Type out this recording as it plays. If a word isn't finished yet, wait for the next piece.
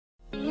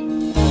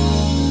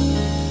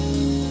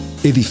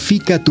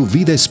Edifica tu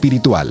vida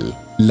espiritual,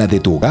 la de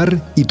tu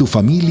hogar y tu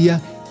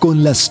familia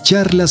con las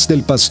charlas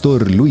del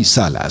pastor Luis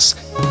Salas.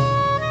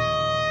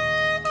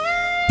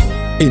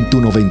 En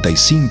tu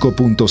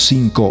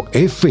 95.5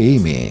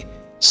 FM,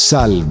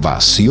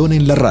 Salvación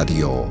en la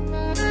Radio.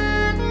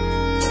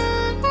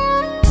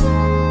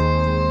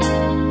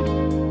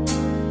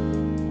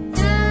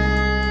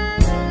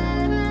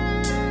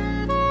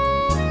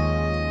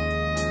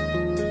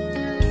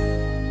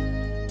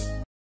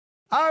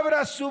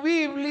 Abra su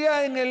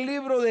Biblia en el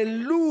libro de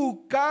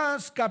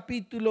Lucas,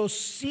 capítulo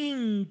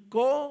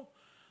 5.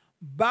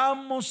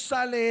 Vamos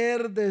a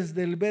leer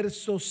desde el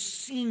verso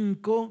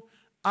 5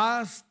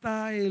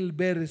 hasta el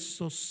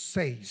verso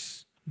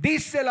 6.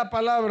 Dice la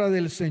palabra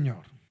del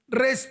Señor.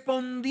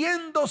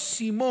 Respondiendo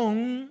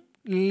Simón,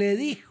 le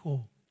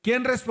dijo.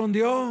 ¿Quién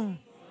respondió?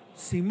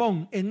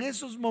 Simón. En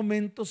esos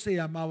momentos se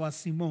llamaba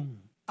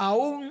Simón.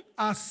 Aún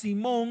a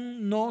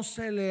Simón no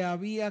se le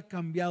había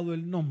cambiado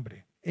el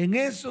nombre. En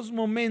esos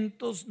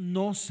momentos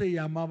no se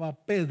llamaba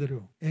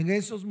Pedro. En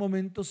esos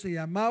momentos se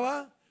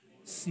llamaba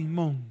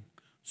Simón.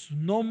 Su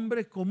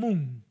nombre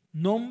común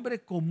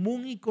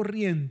y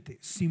corriente,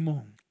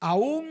 Simón.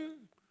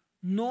 Aún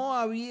no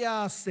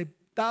había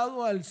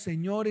aceptado al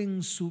Señor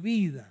en su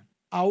vida.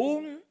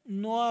 Aún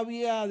no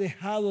había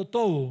dejado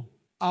todo.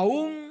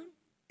 Aún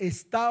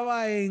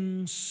estaba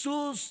en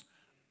sus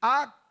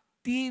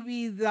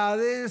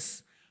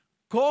actividades,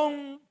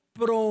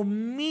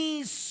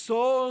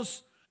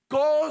 compromisos,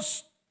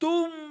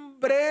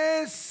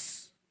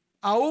 costumbres.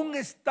 Aún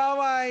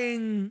estaba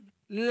en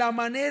la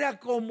manera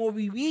como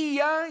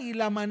vivía y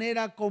la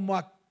manera como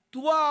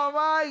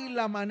actuaba y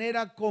la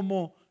manera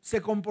como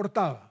se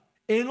comportaba.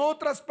 En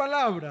otras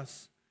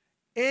palabras,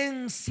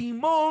 en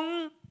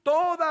Simón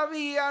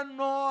todavía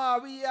no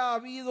había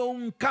habido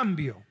un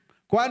cambio.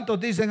 ¿Cuántos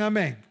dicen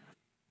amén?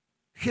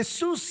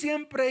 Jesús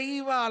siempre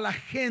iba a la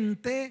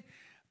gente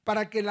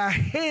para que la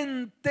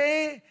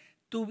gente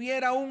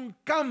tuviera un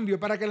cambio,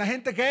 para que la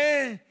gente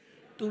 ¿qué?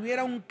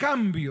 Tuviera un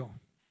cambio.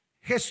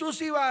 Jesús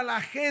iba a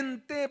la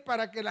gente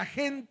para que la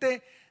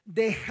gente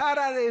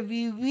dejara de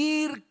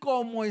vivir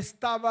como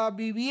estaba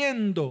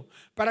viviendo,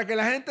 para que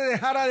la gente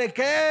dejara de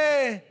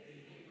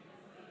 ¿qué?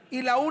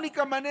 Y la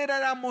única manera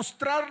era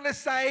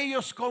mostrarles a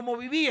ellos cómo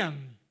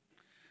vivían,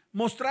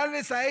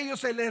 mostrarles a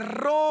ellos el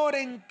error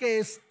en que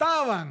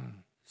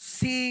estaban.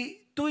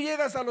 Si tú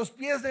llegas a los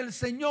pies del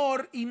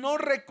Señor y no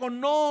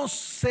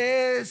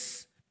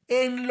reconoces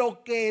en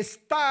lo que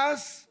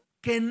estás,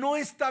 que no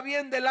está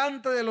bien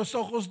delante de los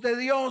ojos de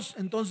Dios,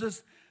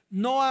 entonces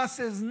no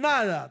haces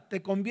nada,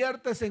 te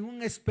conviertes en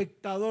un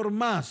espectador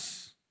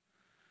más,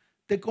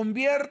 te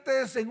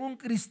conviertes en un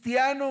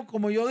cristiano,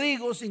 como yo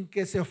digo, sin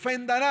que se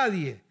ofenda a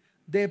nadie,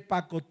 de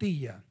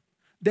pacotilla.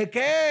 ¿De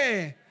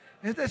qué?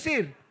 Es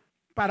decir,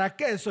 ¿para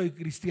qué soy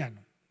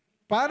cristiano?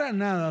 Para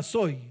nada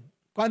soy.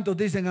 ¿Cuántos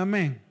dicen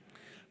amén?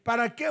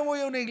 ¿Para qué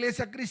voy a una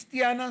iglesia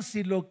cristiana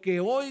si lo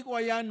que oigo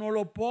allá no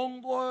lo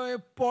pongo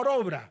por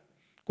obra?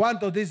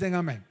 ¿Cuántos dicen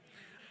amén?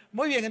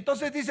 Muy bien,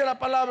 entonces dice la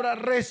palabra,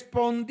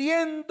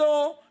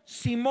 respondiendo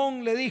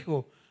Simón le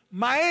dijo,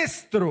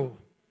 maestro.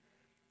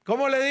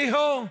 ¿Cómo le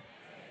dijo?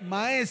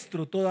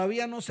 Maestro.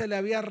 Todavía no se le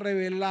había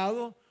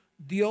revelado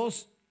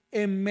Dios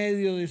en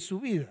medio de su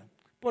vida.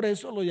 Por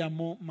eso lo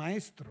llamó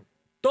maestro.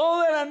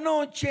 Toda la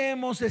noche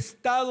hemos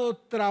estado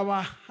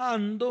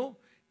trabajando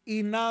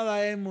y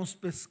nada hemos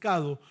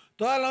pescado.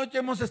 Toda la noche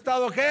hemos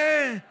estado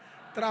 ¿qué?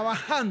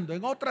 Trabajando.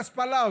 En otras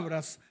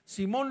palabras,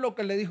 Simón lo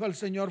que le dijo al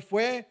Señor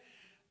fue,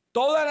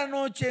 toda la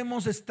noche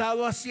hemos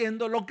estado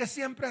haciendo lo que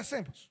siempre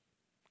hacemos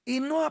y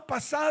no ha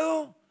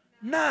pasado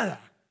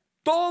nada.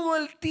 Todo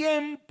el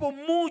tiempo,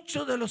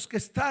 muchos de los que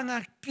están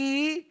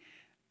aquí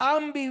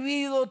han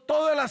vivido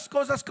todas las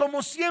cosas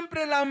como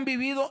siempre la han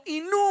vivido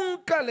y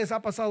nunca les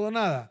ha pasado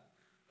nada.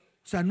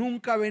 O sea,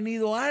 nunca ha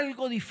venido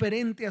algo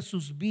diferente a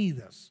sus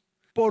vidas.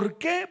 ¿Por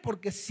qué?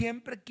 Porque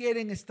siempre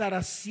quieren estar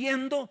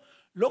haciendo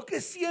lo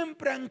que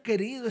siempre han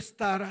querido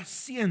estar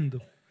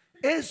haciendo.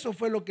 Eso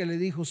fue lo que le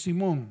dijo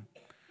Simón.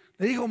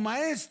 Le dijo,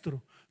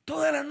 maestro,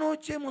 toda la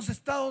noche hemos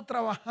estado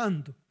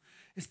trabajando,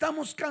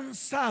 estamos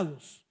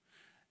cansados,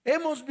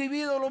 hemos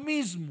vivido lo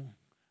mismo,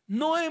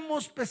 no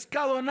hemos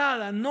pescado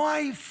nada, no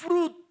hay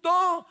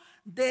fruto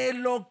de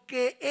lo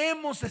que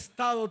hemos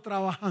estado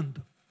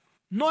trabajando,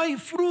 no hay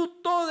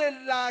fruto de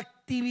la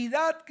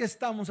actividad que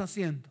estamos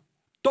haciendo.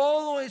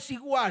 Todo es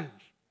igual.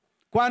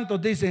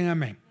 ¿Cuántos dicen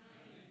amén?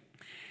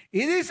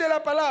 Y dice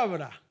la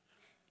palabra,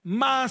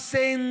 mas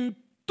en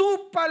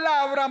tu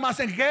palabra, ¿mas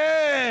en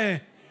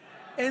qué?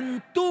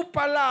 En tu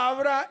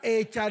palabra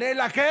echaré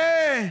la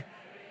 ¿qué?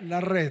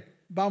 La red.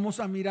 Vamos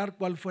a mirar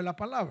cuál fue la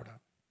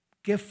palabra.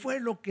 ¿Qué fue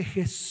lo que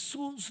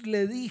Jesús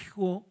le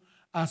dijo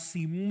a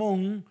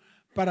Simón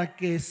para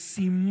que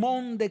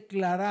Simón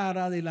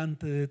declarara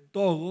delante de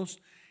todos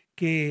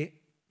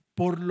que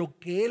por lo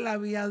que él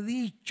había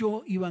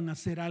dicho iban a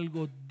hacer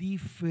algo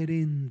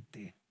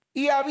diferente?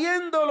 Y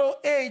habiéndolo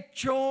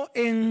hecho,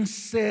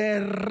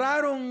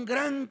 encerraron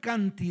gran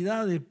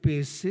cantidad de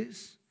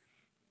peces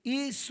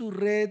y su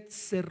red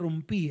se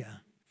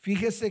rompía.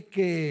 Fíjese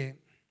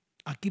que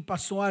aquí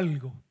pasó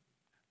algo.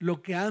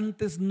 Lo que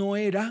antes no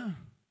era,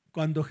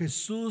 cuando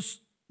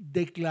Jesús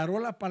declaró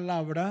la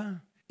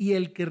palabra y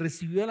el que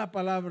recibió la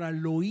palabra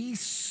lo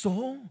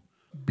hizo,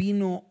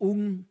 vino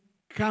un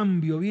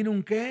cambio. ¿Vino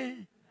un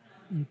qué?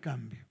 Un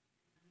cambio.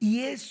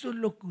 Y eso es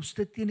lo que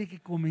usted tiene que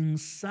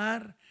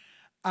comenzar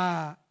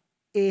a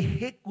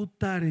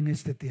ejecutar en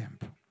este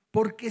tiempo.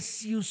 Porque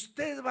si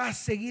usted va a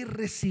seguir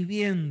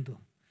recibiendo,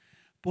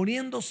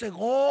 poniéndose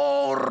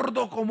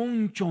gordo como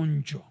un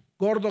choncho.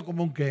 ¿Gordo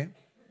como un qué?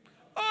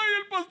 Ay,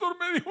 el pastor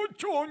me dijo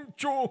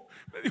choncho,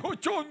 me dijo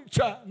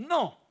choncha.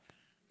 No.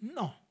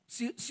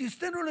 Si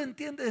usted no lo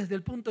entiende desde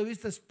el punto de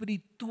vista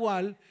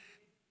espiritual,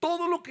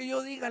 todo lo que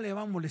yo diga le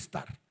va a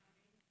molestar.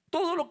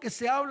 Todo lo que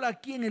se habla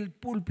aquí en el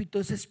púlpito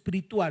es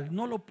espiritual.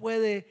 No lo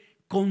puede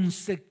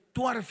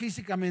conceptuar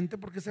físicamente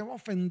porque se va a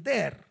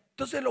ofender.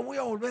 Entonces lo voy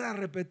a volver a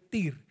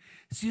repetir.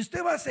 Si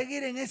usted va a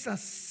seguir en esa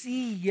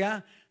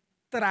silla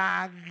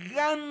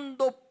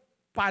tragando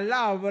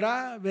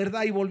palabra,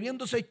 ¿verdad? Y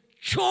volviéndose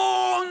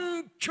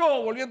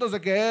choncho,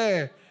 volviéndose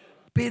 ¿qué?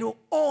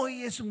 Pero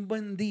hoy es un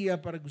buen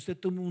día para que usted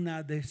tome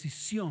una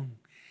decisión,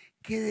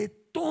 que de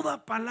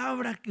toda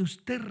palabra que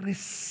usted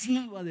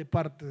reciba de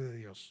parte de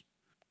Dios,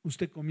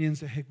 usted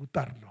comience a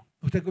ejecutarlo.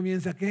 ¿Usted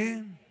comienza a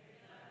qué?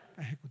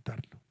 A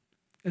ejecutarlo.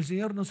 El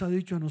Señor nos ha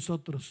dicho a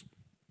nosotros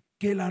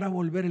que Él hará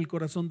volver el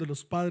corazón de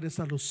los padres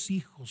a los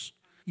hijos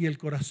y el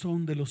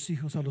corazón de los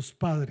hijos a los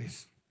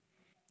padres.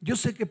 Yo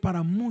sé que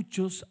para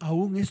muchos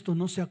aún esto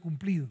no se ha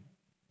cumplido,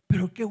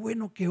 pero qué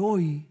bueno que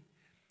hoy,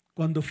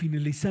 cuando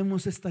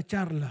finalicemos esta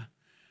charla,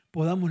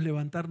 podamos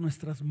levantar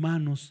nuestras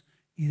manos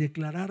y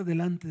declarar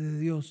delante de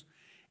Dios: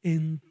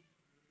 en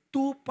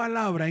tu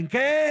palabra, ¿en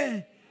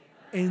qué?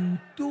 En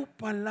tu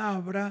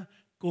palabra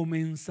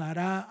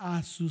comenzará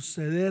a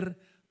suceder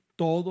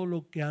todo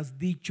lo que has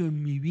dicho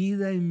en mi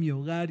vida, en mi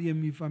hogar y en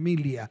mi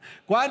familia.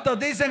 ¿Cuántos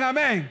dicen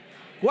amén?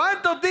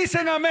 ¿Cuántos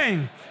dicen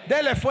amén?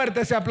 Dele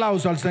fuerte ese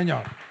aplauso al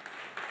Señor.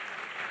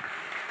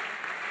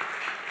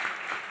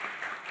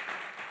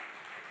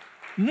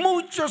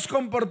 Muchos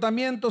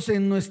comportamientos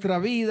en nuestra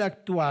vida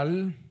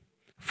actual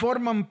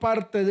forman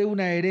parte de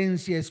una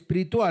herencia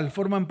espiritual.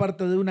 ¿Forman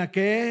parte de una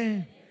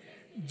qué?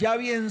 Ya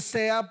bien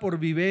sea por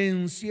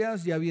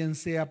vivencias, ya bien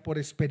sea por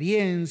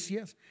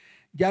experiencias,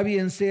 ya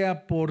bien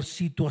sea por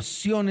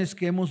situaciones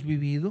que hemos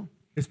vivido.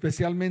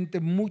 Especialmente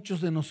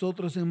muchos de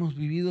nosotros hemos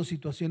vivido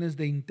situaciones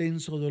de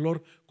intenso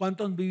dolor.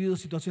 ¿Cuántos han vivido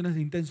situaciones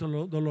de intenso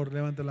dolor?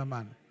 Levante la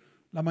mano.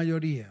 La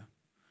mayoría.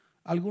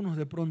 Algunos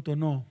de pronto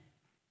no,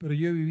 pero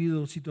yo he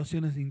vivido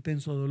situaciones de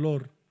intenso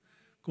dolor,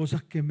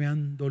 cosas que me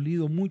han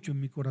dolido mucho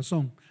en mi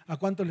corazón. ¿A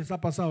cuántos les ha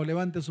pasado?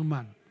 Levante su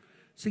mano.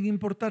 Sin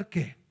importar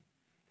qué,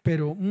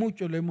 pero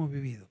muchos lo hemos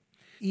vivido.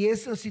 Y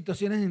esas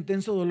situaciones de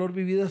intenso dolor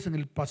vividas en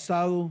el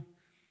pasado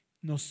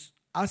nos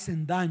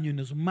hacen daño y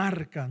nos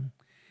marcan.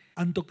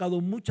 Han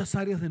tocado muchas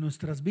áreas de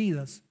nuestras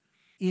vidas,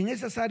 y en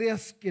esas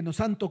áreas que nos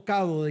han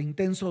tocado de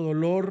intenso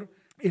dolor,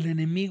 el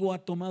enemigo ha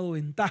tomado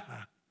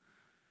ventaja.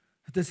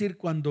 Es decir,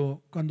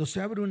 cuando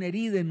se abre una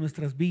herida en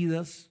nuestras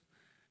vidas,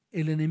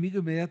 el enemigo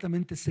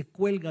inmediatamente se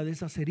cuelga de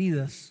esas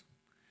heridas.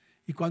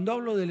 Y cuando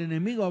hablo del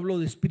enemigo, hablo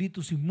de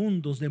espíritus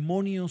inmundos,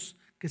 demonios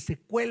que se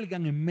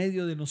cuelgan en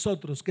medio de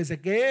nosotros, que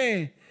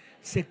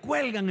se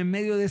cuelgan en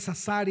medio de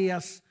esas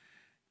áreas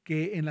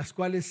en las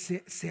cuales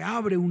se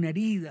abre una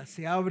herida,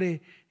 se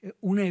abre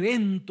un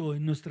evento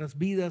en nuestras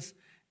vidas,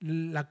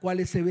 la cual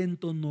ese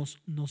evento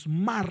nos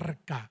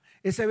marca.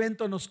 Ese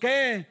evento nos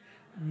 ¿qué?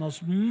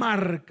 Nos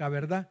marca,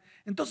 ¿verdad?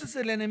 Entonces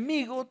el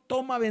enemigo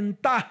toma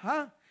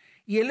ventaja,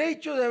 y el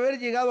hecho de haber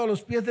llegado a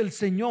los pies del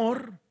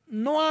Señor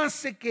no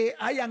hace que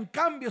hayan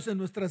cambios en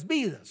nuestras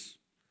vidas.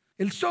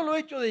 El solo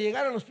hecho de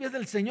llegar a los pies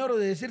del Señor o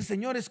de decir: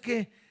 Señor, es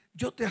que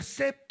yo te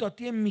acepto a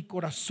ti en mi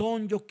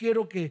corazón, yo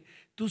quiero que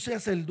tú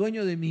seas el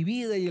dueño de mi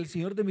vida y el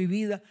Señor de mi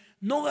vida,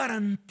 no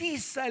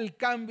garantiza el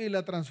cambio y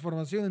la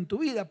transformación en tu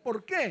vida.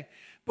 ¿Por qué?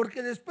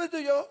 Porque después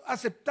de yo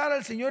aceptar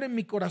al Señor en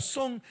mi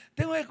corazón,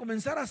 tengo que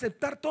comenzar a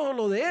aceptar todo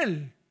lo de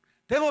Él.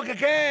 Tengo que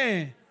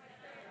 ¿qué?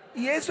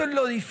 Y eso es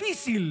lo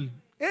difícil.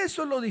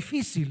 Eso es lo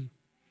difícil.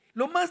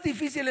 Lo más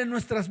difícil en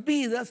nuestras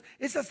vidas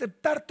es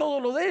aceptar todo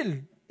lo de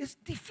Él.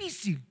 Es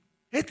difícil.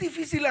 Es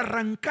difícil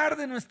arrancar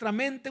de nuestra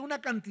mente una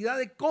cantidad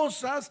de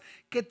cosas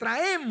que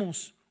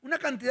traemos, una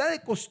cantidad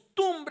de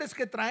costumbres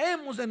que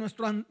traemos de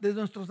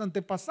nuestros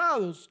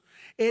antepasados.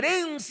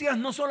 Herencias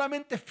no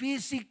solamente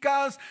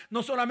físicas,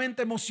 no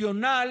solamente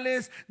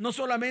emocionales, no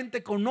solamente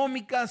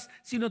económicas,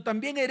 sino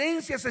también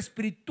herencias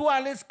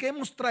espirituales que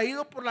hemos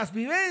traído por las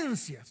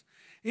vivencias.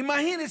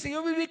 Imagínense,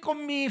 yo viví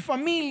con mi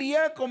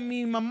familia, con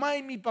mi mamá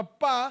y mi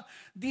papá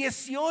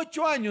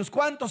 18 años.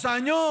 ¿Cuántos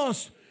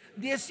años?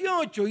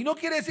 18. Y no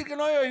quiere decir que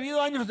no haya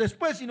vivido años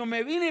después, sino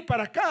me vine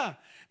para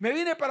acá. Me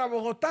vine para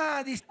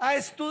Bogotá a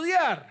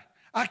estudiar.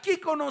 Aquí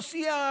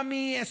conocí a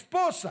mi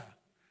esposa.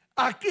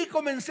 Aquí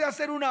comencé a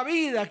hacer una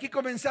vida. Aquí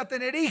comencé a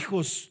tener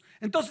hijos.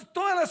 Entonces,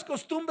 todas las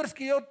costumbres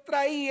que yo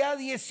traía,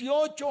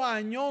 18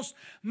 años,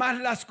 más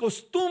las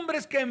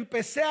costumbres que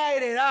empecé a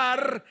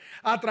heredar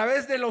a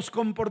través de los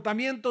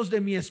comportamientos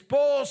de mi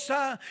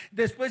esposa.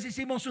 Después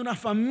hicimos una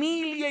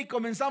familia y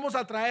comenzamos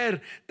a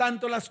traer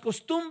tanto las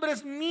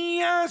costumbres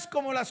mías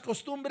como las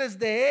costumbres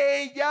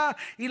de ella,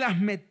 y las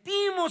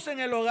metimos en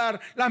el hogar.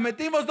 ¿Las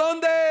metimos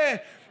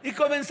dónde? Y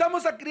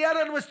comenzamos a criar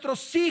a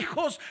nuestros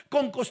hijos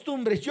con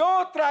costumbres.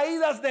 Yo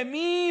traídas de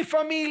mi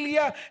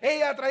familia,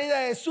 ella traída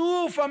de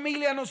su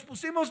familia. Nos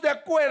pusimos de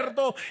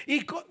acuerdo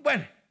y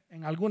bueno,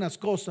 en algunas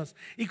cosas,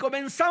 y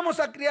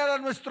comenzamos a criar a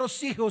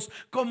nuestros hijos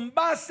con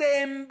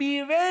base en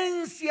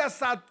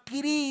vivencias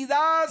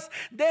adquiridas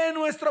de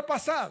nuestro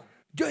pasado.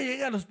 Yo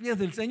llegué a los pies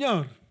del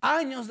Señor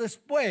años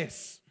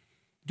después.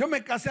 Yo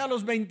me casé a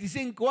los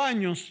 25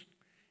 años.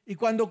 Y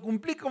cuando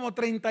cumplí como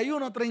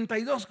 31,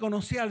 32,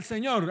 conocí al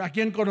Señor. ¿A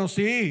quién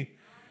conocí?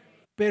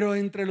 Pero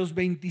entre los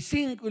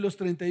 25 y los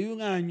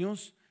 31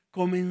 años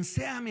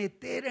comencé a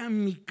meter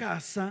en mi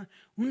casa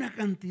una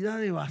cantidad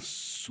de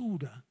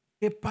basura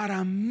que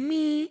para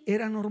mí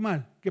era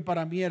normal. ¿Que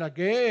para mí era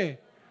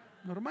qué?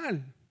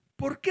 Normal.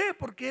 ¿Por qué?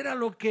 Porque era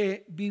lo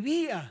que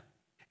vivía,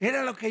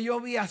 era lo que yo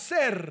vi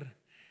hacer,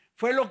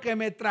 fue lo que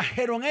me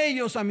trajeron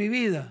ellos a mi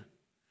vida.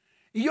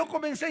 Y yo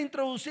comencé a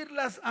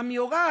introducirlas a mi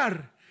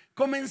hogar.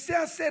 Comencé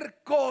a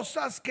hacer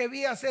cosas que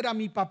vi hacer a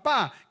mi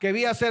papá. ¿Que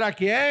vi hacer a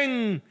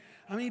quién?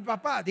 A mi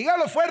papá.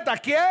 Dígalo fuerte, ¿a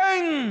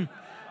quién?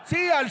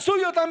 Sí, al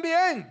suyo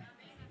también.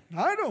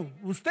 Claro,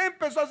 usted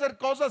empezó a hacer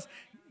cosas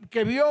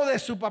que vio de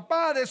su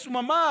papá, de su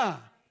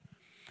mamá.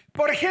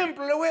 Por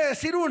ejemplo, le voy a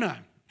decir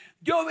una.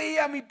 Yo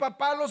veía a mi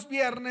papá los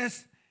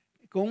viernes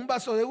con un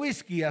vaso de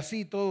whisky,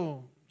 así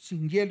todo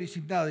sin hielo y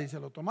sin nada, y se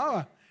lo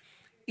tomaba.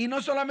 Y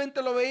no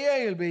solamente lo veía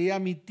él, veía a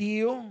mi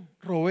tío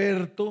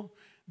Roberto,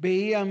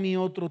 veía a mi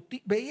otro tío,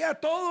 veía a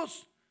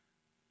todos,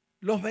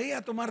 los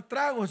veía tomar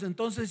tragos.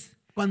 Entonces,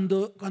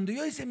 cuando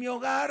yo hice mi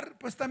hogar,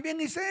 pues también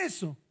hice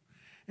eso.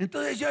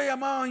 Entonces yo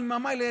llamaba a mi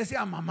mamá y le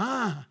decía: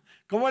 mamá,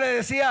 ¿cómo le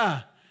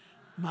decía?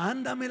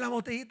 Mándame la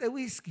botellita de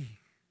whisky.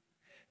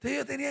 Entonces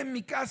yo tenía en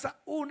mi casa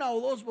 1 o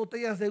 2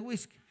 botellas de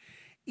whisky.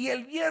 Y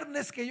el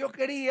viernes que yo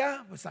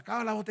quería, pues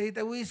sacaba la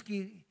botellita de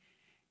whisky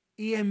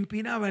y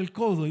empinaba el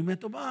codo y me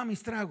tomaba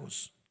mis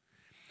tragos.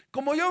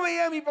 Como yo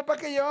veía a mi papá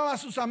que llevaba a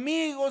sus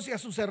amigos y a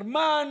sus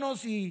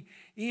hermanos y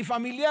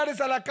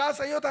familiares a la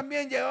casa, yo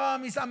también llevaba a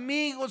mis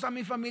amigos, a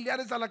mis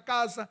familiares a la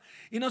casa,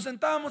 y nos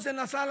sentábamos en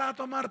la sala a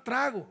tomar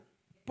trago.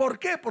 ¿Por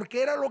qué?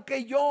 Porque era lo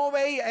que yo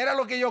veía. ¿Era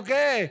lo que yo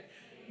qué?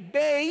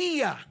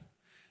 Veía.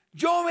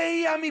 Yo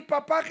veía a mi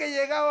papá que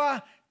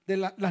llegaba de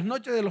las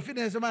noches de los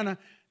fines de semana,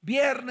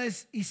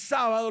 viernes y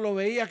sábado, lo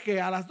veía que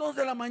a las 2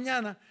 de la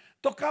mañana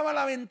tocaba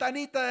la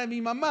ventanita de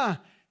mi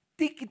mamá,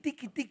 tiqui,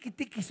 tiqui, tiqui,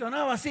 tiqui,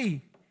 sonaba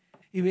así.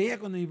 Y veía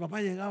cuando mi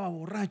papá llegaba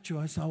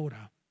borracho a esa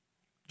hora.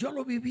 Yo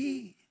lo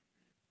viví.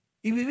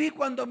 Y viví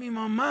cuando mi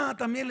mamá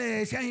también le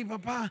decía a mi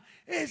papá: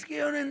 es que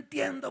yo no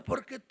entiendo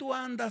por qué tú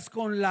andas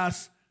con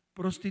las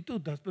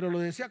prostitutas. Pero lo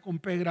decía con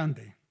P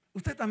grande.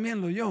 Usted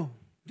también lo oyó.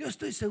 Yo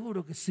estoy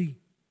seguro que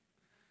sí.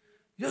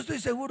 Yo estoy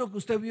seguro que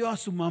usted vio a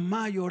su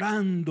mamá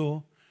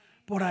llorando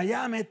por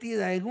allá,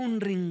 metida en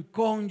un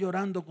rincón,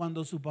 llorando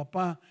cuando su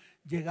papá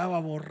llegaba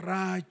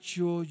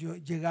borracho,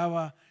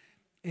 llegaba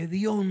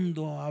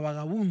hediondo, a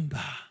vagabunda.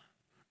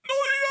 No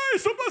diga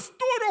eso,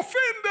 pastor,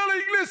 ofende a la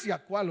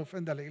iglesia. ¿Cuál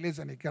ofende a la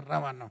iglesia? Ni qué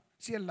rábano,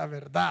 si es la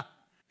verdad.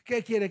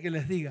 ¿Qué quiere que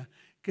les diga?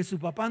 Que su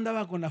papá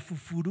andaba con las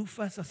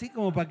fufurufas, así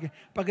como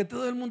para que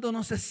todo el mundo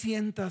no se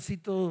sienta así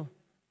todo.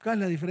 ¿Cuál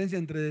es la diferencia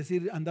entre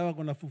decir andaba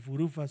con las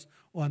fufurufas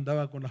o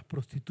andaba con las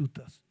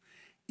prostitutas?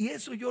 Y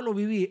eso yo lo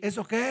viví.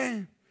 ¿Eso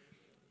qué?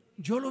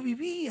 Yo lo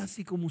viví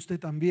así como usted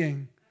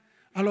también.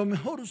 A lo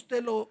mejor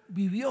usted lo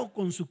vivió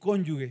con su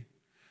cónyuge.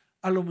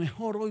 A lo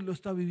mejor hoy lo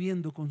está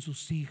viviendo con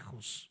sus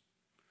hijos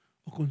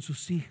o con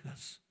sus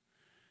hijas,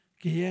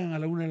 que llegan a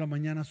la 1 de la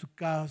mañana a su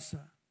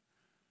casa,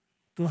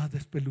 todas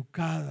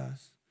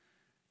despelucadas,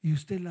 y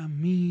usted la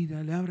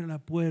mira, le abre la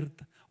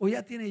puerta, o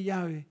ya tiene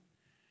llave,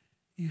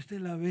 y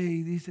usted la ve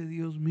y dice: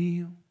 Dios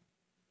mío,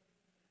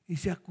 y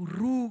se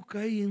acurruca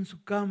ahí en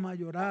su cama a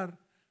llorar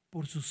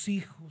por sus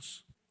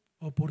hijos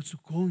o por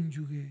su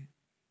cónyuge.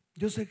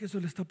 Yo sé que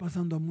eso le está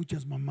pasando a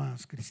muchas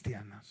mamás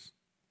cristianas.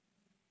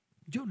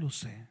 Yo lo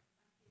sé.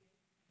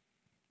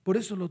 Por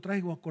eso lo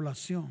traigo a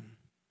colación.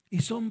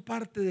 Y son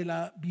parte de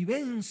la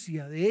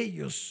vivencia de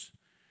ellos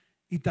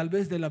y tal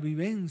vez de la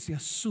vivencia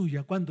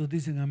suya. ¿Cuántos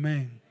dicen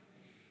amén?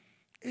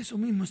 Eso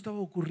mismo estaba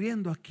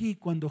ocurriendo aquí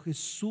cuando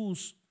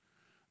Jesús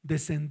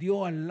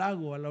descendió al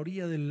lago, a la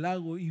orilla del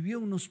lago, y vio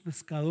unos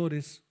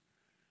pescadores.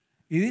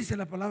 Y dice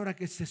la palabra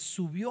que se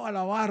subió a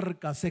la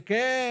barca. ¿Se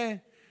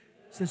qué?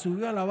 Se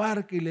subió a la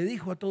barca y le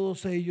dijo a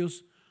todos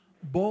ellos: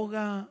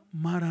 boga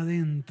mar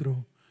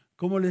adentro.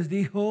 ¿Cómo les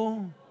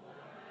dijo?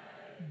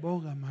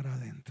 Boga mar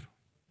adentro.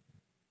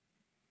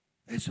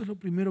 Eso es lo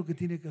primero que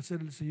tiene que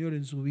hacer el Señor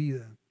en su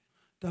vida.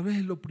 Tal vez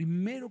es lo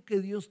primero que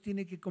Dios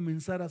tiene que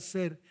comenzar a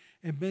hacer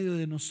en medio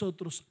de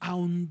nosotros,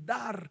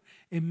 ahondar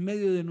en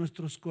medio de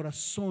nuestros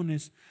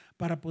corazones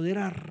para poder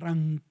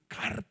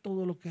arrancar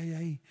todo lo que hay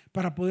ahí.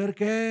 Para poder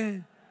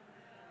 ¿qué?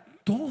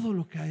 Todo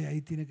lo que hay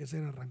ahí tiene que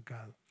ser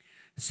arrancado.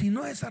 Si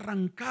no es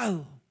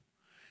arrancado,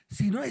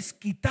 si no es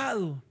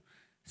quitado,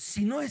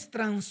 si no es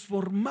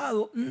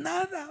transformado,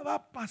 nada va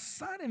a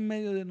pasar en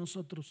medio de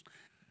nosotros.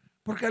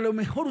 Porque a lo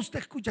mejor usted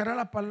escuchará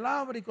la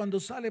palabra y cuando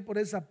sale por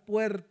esa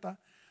puerta,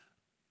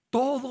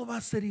 todo va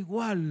a ser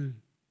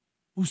igual.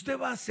 Usted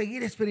va a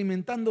seguir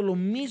experimentando lo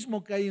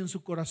mismo que hay en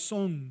su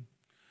corazón.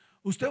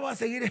 Usted va a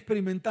seguir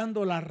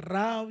experimentando la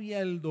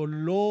rabia, el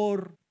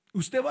dolor.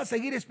 Usted va a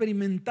seguir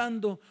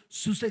experimentando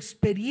sus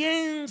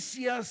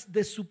experiencias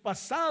de su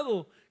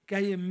pasado que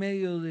hay en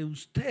medio de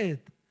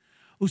usted.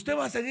 Usted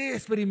va a seguir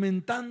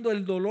experimentando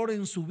el dolor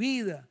en su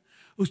vida.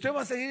 Usted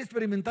va a seguir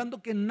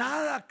experimentando que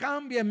nada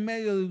cambia en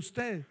medio de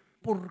usted.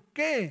 ¿Por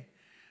qué?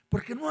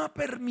 Porque no ha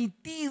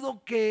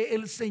permitido que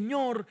el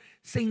Señor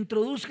se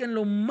introduzca en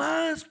lo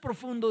más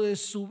profundo de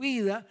su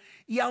vida.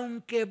 Y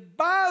aunque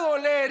va a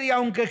doler y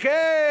aunque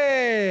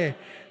qué,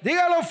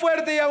 dígalo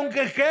fuerte, y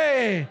aunque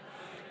qué,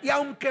 y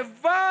aunque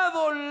va a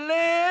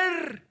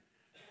doler,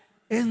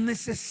 es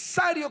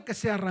necesario que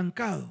sea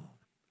arrancado.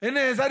 Es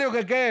necesario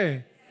que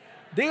qué,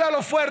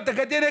 dígalo fuerte,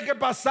 que tiene que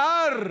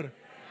pasar,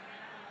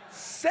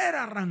 ser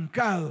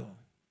arrancado.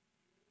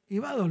 Y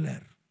va a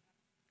doler.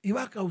 Y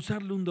va a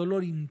causarle un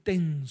dolor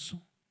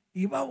intenso.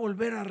 Y va a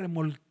volver a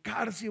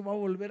remolcarse y va a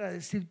volver a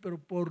decir,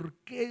 pero ¿por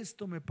qué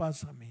esto me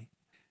pasa a mí?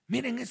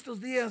 Miren,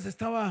 estos días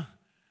estaba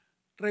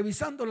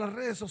revisando las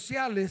redes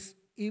sociales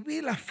y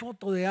vi la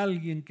foto de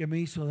alguien que me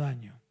hizo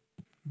daño.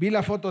 Vi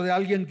la foto de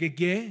alguien que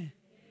 ¿qué?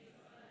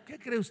 ¿Qué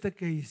cree usted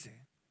que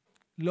hice?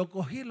 Lo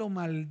cogí, lo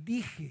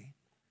maldije.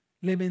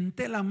 Le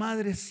menté la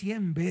madre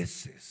 100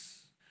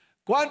 veces.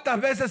 ¿Cuántas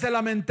veces se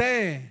la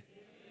menté?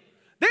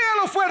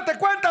 Dígalo fuerte,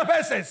 ¿cuántas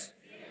veces?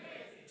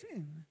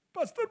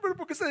 Pastor, pero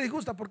 ¿por qué se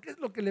disgusta? Porque es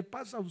lo que le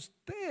pasa a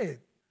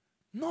usted.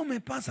 No me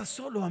pasa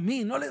solo a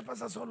mí, no le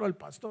pasa solo al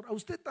pastor, a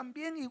usted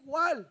también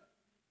igual.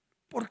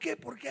 ¿Por qué?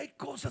 Porque hay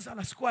cosas a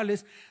las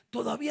cuales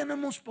todavía no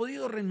hemos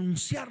podido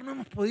renunciar, no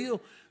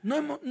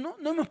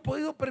hemos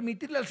podido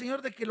permitirle al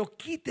Señor de que lo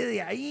quite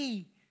de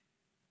ahí.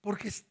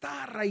 Porque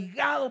está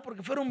arraigado,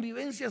 porque fueron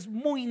vivencias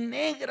muy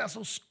negras,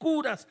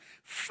 oscuras,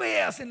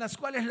 feas, en las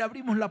cuales le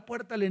abrimos la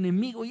puerta al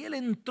enemigo y él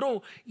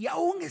entró y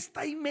aún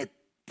está ahí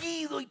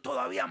metido y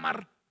todavía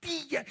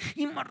martilla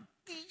y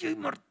martilla y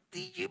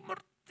martilla y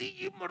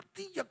martilla y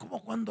martilla,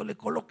 como cuando le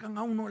colocan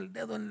a uno el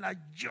dedo en la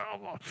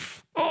llaga.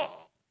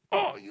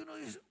 Y uno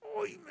dice,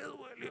 hoy me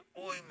duele,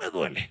 hoy me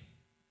duele.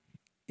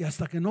 Y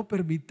hasta que no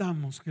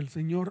permitamos que el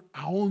Señor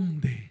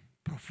ahonde,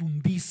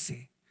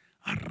 profundice,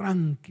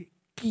 arranque,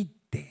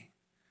 quite,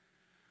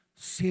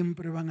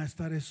 siempre van a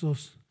estar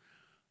esos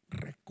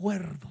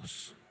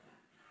recuerdos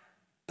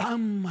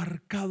tan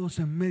marcados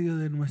en medio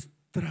de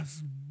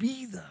nuestras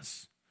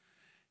vidas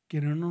que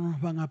no nos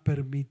van a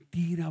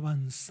permitir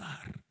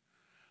avanzar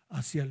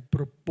hacia el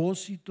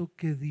propósito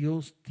que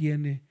Dios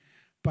tiene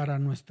para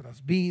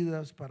nuestras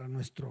vidas, para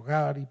nuestro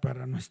hogar y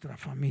para nuestra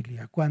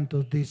familia.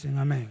 ¿Cuántos dicen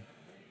amén?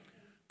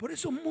 Por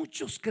eso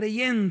muchos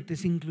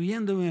creyentes,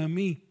 incluyéndome a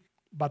mí,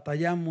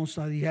 batallamos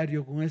a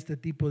diario con este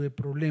tipo de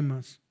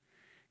problemas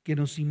que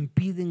nos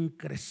impiden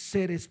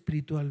crecer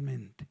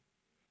espiritualmente.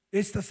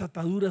 Estas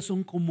ataduras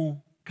son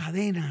como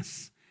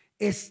cadenas,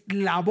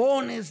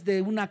 eslabones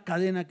de una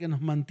cadena que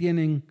nos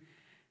mantienen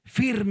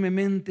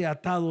firmemente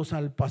atados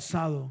al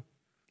pasado,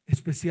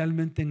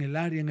 especialmente en el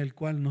área en el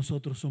cual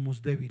nosotros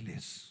somos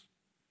débiles.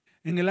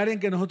 En el área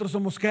en que nosotros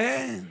somos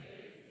 ¿qué?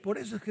 Por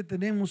eso es que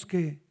tenemos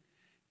que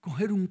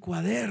coger un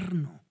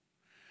cuaderno.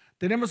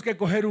 Tenemos que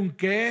coger un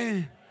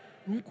 ¿qué?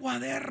 Un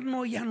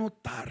cuaderno y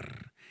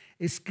anotar,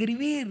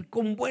 escribir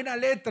con buena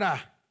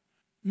letra.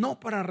 No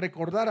para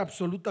recordar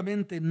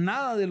absolutamente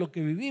nada de lo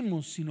que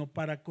vivimos, sino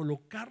para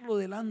colocarlo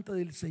delante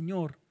del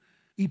Señor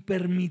y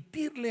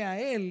permitirle a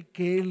Él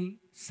que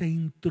Él se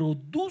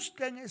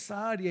introduzca en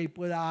esa área y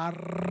pueda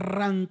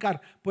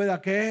arrancar,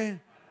 pueda que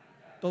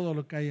todo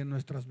lo que hay en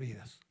nuestras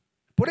vidas.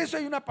 Por eso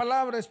hay una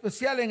palabra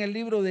especial en el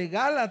libro de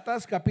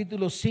Gálatas,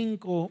 capítulo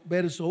 5,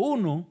 verso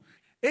 1.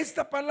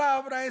 Esta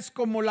palabra es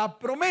como la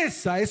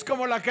promesa, es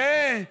como la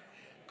que,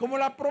 como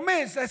la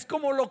promesa, es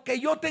como lo que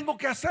yo tengo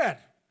que hacer.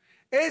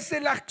 Es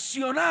el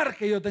accionar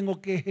que yo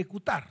tengo que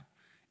ejecutar.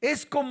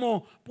 Es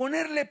como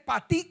ponerle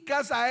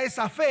paticas a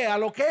esa fe, a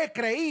lo que he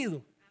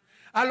creído,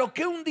 a lo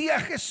que un día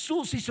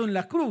Jesús hizo en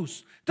la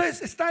cruz.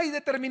 Entonces está ahí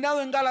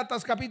determinado en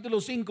Gálatas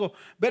capítulo 5,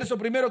 verso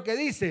primero, que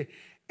dice: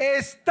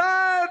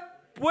 estad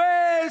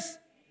pues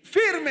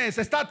firmes.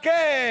 ¿Estad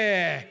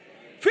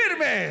qué?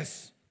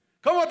 Firmes.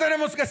 ¿Cómo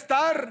tenemos que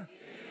estar?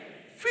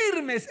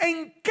 Firmes.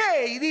 ¿En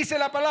qué? Y dice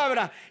la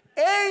palabra: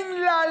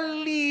 en la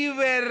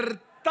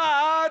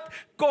libertad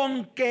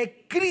con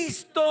que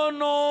Cristo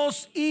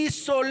nos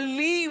hizo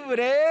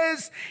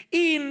libres,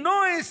 y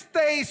no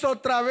estéis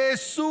otra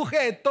vez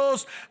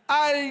sujetos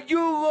al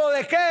yugo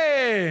de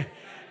qué.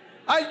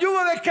 ¿Al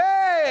yugo de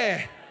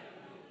qué?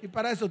 Y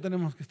para eso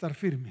tenemos que estar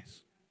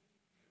firmes.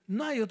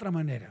 No hay otra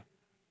manera.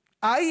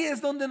 Ahí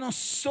es donde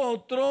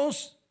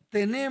nosotros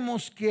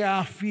tenemos que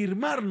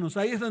afirmarnos.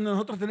 Ahí es donde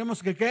nosotros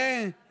tenemos que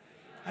 ¿qué?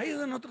 Ahí es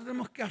donde nosotros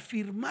tenemos que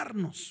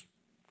afirmarnos.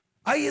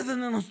 Ahí es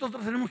donde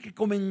nosotros tenemos que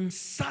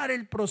comenzar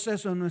el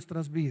proceso en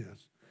nuestras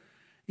vidas.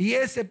 Y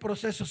ese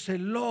proceso se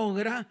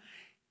logra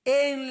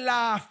en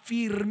la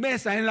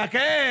firmeza. ¿En la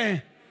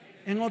qué?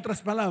 En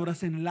otras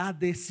palabras, en la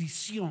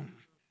decisión.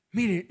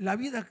 Mire, la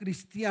vida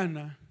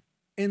cristiana,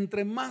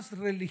 entre más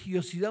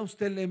religiosidad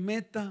usted le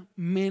meta,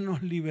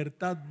 menos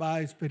libertad va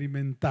a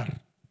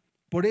experimentar.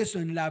 Por eso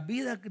en la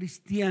vida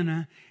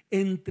cristiana,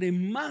 entre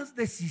más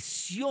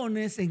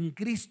decisiones en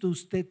Cristo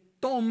usted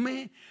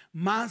tome,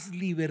 más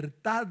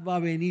libertad va a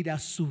venir a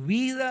su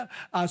vida,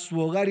 a su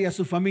hogar y a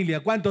su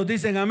familia. ¿Cuántos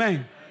dicen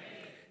amén?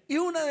 Y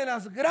una de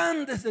las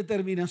grandes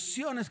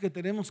determinaciones que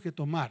tenemos que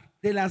tomar,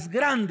 ¿de las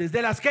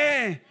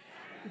qué?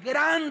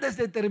 Grandes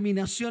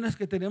determinaciones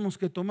que tenemos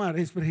que tomar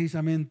es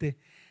precisamente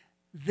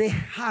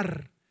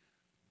dejar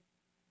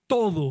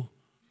todo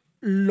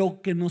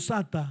lo que nos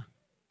ata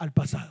al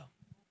pasado.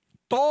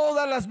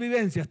 Todas las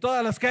vivencias,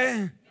 todas las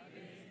que,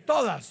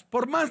 todas,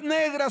 por más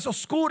negras,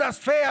 oscuras,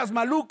 feas,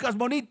 malucas,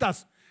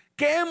 bonitas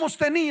que hemos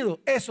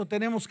tenido, eso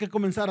tenemos que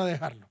comenzar a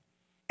dejarlo.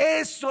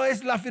 Eso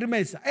es la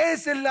firmeza,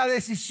 esa es la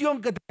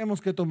decisión que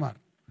tenemos que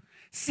tomar.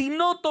 Si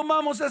no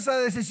tomamos esa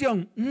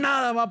decisión,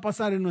 nada va a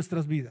pasar en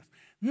nuestras vidas.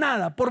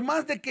 Nada, por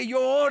más de que yo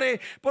ore,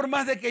 por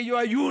más de que yo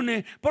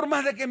ayune, por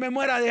más de que me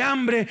muera de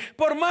hambre,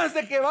 por más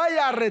de que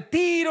vaya a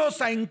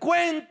retiros, a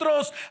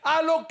encuentros,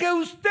 a lo que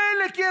usted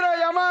le quiera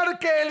llamar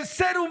que el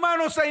ser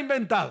humano se ha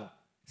inventado,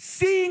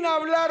 sin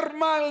hablar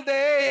mal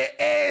de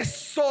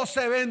esos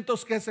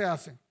eventos que se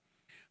hacen.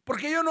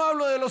 Porque yo no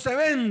hablo de los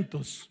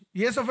eventos,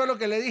 y eso fue lo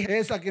que le dije a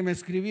esa que me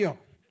escribió.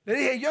 Le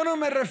dije, yo no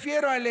me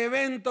refiero al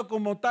evento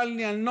como tal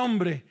ni al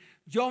nombre,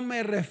 yo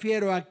me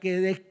refiero a que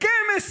de qué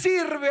me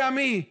sirve a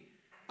mí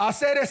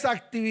hacer esa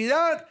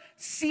actividad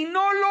si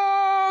no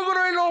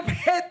logro el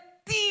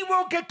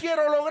objetivo que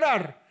quiero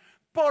lograr.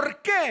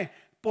 ¿Por qué?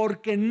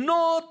 Porque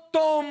no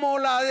tomo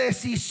la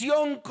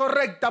decisión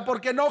correcta.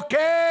 Porque no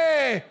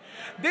qué.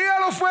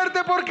 Dígalo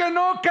fuerte, porque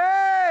no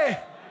qué.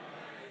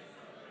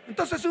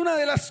 Entonces, una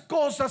de las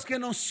cosas que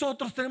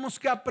nosotros tenemos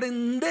que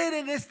aprender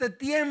en este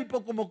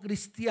tiempo como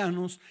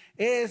cristianos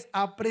es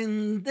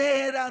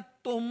aprender a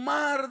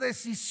tomar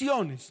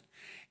decisiones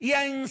y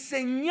a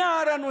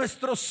enseñar a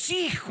nuestros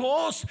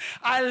hijos,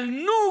 al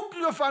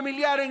núcleo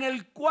familiar en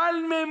el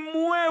cual me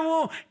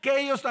muevo, que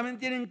ellos también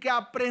tienen que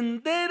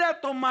aprender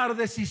a tomar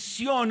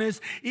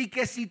decisiones, y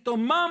que si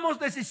tomamos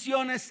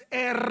decisiones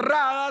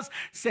erradas,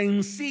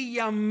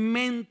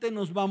 sencillamente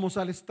nos vamos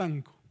al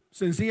estanco.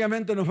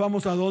 Sencillamente nos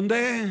vamos ¿a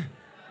dónde?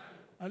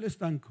 Al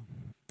estanco.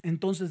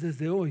 Entonces,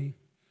 desde hoy,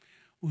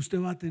 usted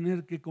va a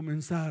tener que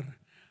comenzar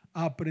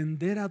a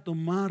aprender a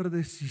tomar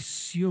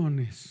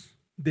decisiones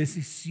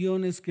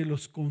que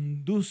los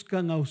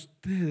conduzcan a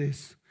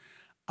ustedes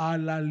a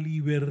la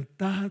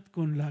libertad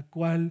con la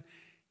cual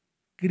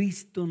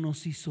Cristo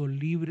nos hizo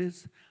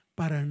libres,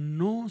 para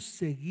no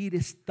seguir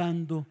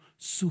estando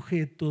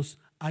sujetos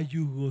a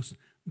yugos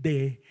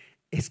de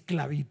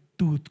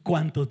esclavitud.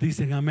 ¿Cuántos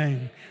dicen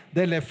amén?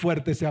 Dele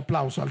fuerte ese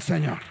aplauso al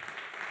Señor.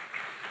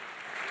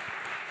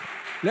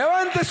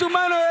 Levante su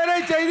mano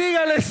derecha y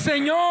dígale: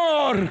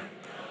 Señor,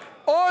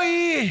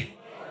 hoy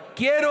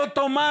quiero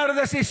tomar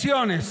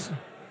decisiones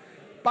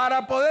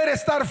para poder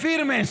estar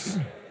firmes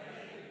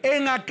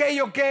en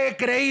aquello que he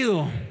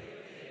creído,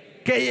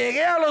 que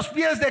llegué a los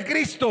pies de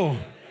Cristo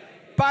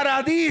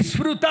para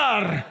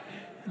disfrutar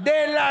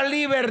de la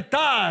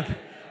libertad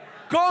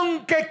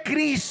con que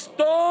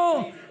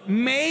Cristo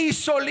me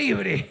hizo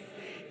libre,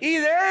 y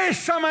de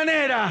esa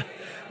manera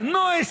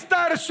no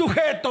estar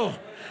sujeto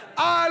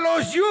a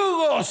los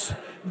yugos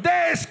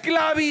de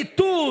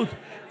esclavitud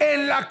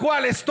en la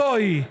cual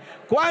estoy.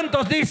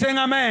 ¿Cuántos dicen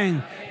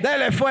amén?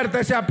 Dele fuerte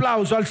ese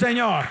aplauso al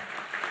Señor.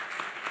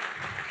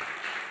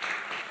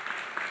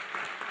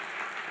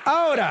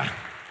 Ahora,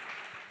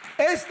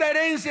 esta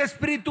herencia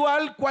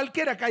espiritual,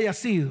 cualquiera que haya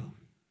sido,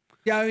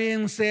 ya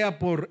bien sea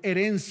por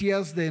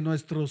herencias de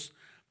nuestros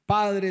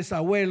padres,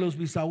 abuelos,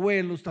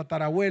 bisabuelos,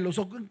 tatarabuelos,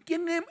 o con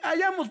quien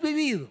hayamos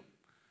vivido,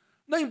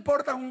 no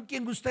importa con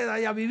quién usted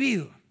haya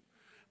vivido,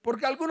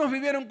 porque algunos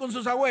vivieron con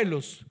sus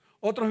abuelos,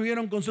 otros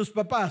vivieron con sus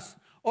papás,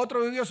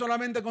 otro vivió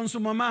solamente con su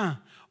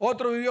mamá,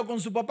 otro vivió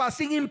con su papá,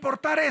 sin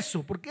importar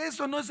eso, porque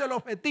eso no es el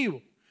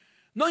objetivo.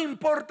 No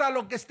importa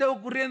lo que esté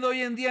ocurriendo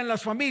hoy en día en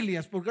las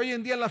familias, porque hoy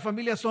en día las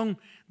familias son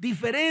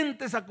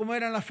diferentes a como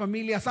eran las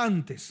familias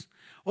antes.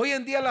 Hoy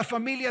en día las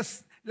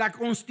familias, la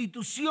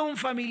constitución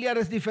familiar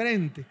es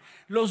diferente.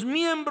 Los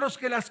miembros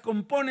que las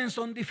componen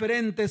son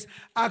diferentes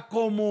a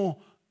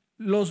como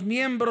los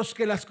miembros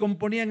que las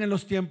componían en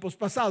los tiempos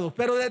pasados.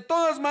 Pero de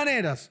todas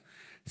maneras,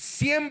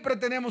 siempre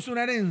tenemos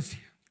una herencia.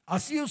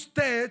 Así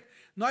usted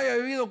no haya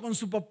vivido con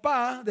su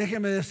papá,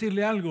 déjeme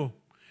decirle algo.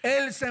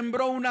 Él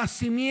sembró una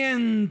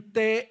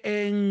simiente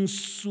en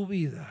su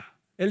vida.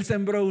 Él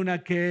sembró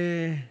una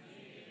que...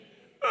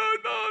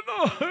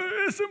 no,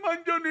 ese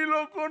man yo ni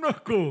lo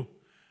conozco.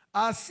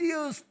 Así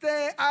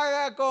usted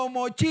haga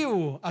como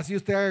chivo. Así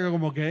usted haga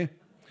como qué.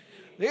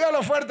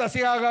 Dígalo fuerte,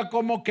 así haga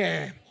como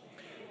qué.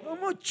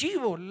 Como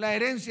chivo. La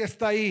herencia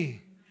está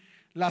ahí.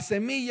 La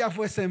semilla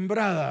fue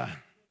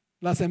sembrada.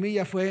 La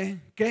semilla fue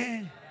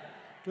 ¿qué?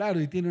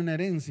 Claro, y tiene una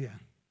herencia.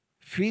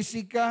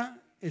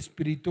 Física,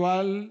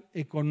 espiritual,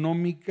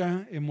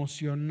 económica,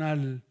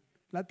 emocional.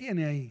 La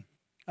tiene ahí.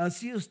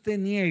 Así usted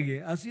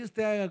niegue, así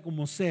usted haga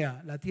como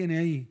sea, la tiene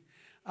ahí.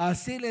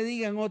 Así le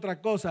digan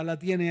otra cosa, la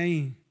tiene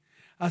ahí.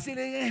 Así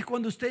le digan, es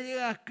cuando usted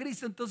llega a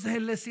Cristo, entonces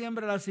Él le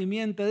siembra la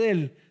simiente de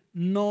Él.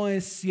 No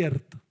es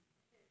cierto.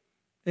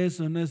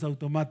 Eso no es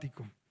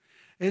automático.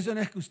 Eso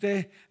no es que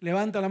usted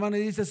levanta la mano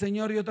y dice,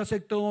 Señor, yo te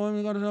acepto,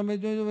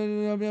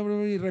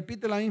 y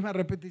repite la misma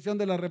repetición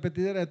de la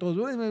repetidera de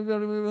todos.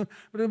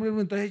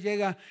 Entonces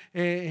llega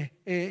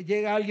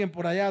alguien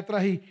por allá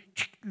atrás y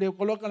le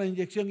coloca la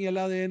inyección y el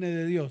ADN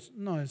de Dios.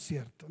 No es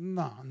cierto.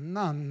 No.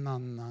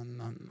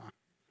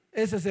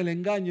 Ese es el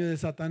engaño de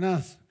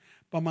Satanás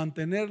para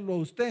mantenerlo a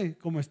usted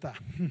como está.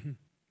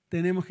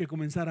 Tenemos que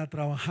comenzar a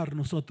trabajar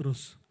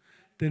nosotros.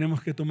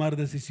 Tenemos que tomar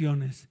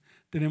decisiones.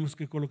 Tenemos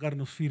que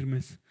colocarnos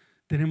firmes.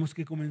 Tenemos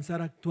que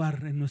comenzar a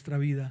actuar en nuestra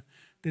vida.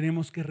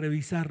 Tenemos que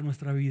revisar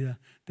nuestra vida.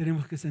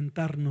 Tenemos que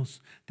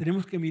sentarnos.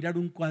 Tenemos que mirar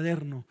un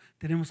cuaderno.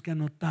 Tenemos que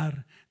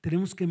anotar.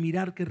 Tenemos que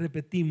mirar qué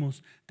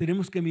repetimos.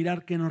 Tenemos que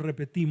mirar qué nos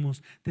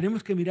repetimos.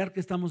 Tenemos que mirar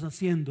qué estamos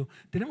haciendo.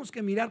 Tenemos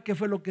que mirar qué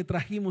fue lo que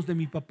trajimos de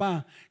mi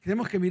papá.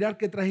 Tenemos que mirar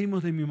qué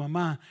trajimos de mi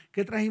mamá.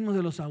 Qué trajimos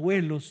de los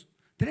abuelos.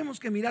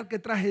 Tenemos que mirar qué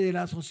traje de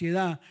la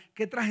sociedad.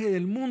 Qué traje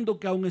del mundo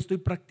que aún estoy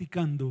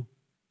practicando.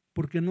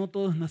 Porque no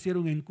todos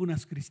nacieron en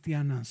cunas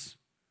cristianas.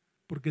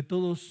 Porque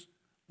todos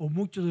o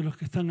muchos de los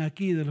que están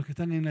aquí, de los que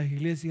están en las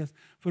iglesias,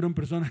 fueron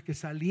personas que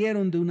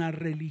salieron de una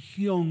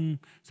religión.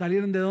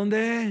 ¿Salieron de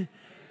dónde?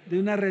 De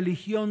una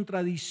religión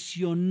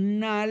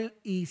tradicional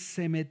y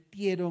se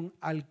metieron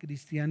al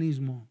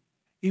cristianismo.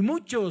 Y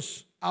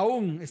muchos,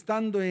 aún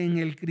estando en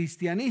el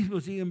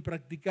cristianismo, siguen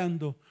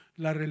practicando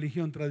la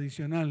religión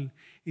tradicional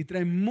y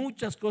traen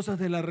muchas cosas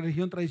de la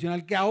religión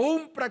tradicional que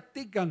aún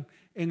practican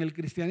en el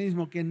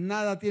cristianismo, que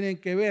nada tienen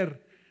que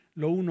ver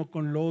lo uno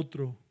con lo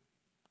otro.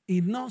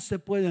 Y no se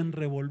pueden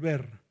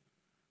revolver.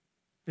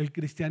 El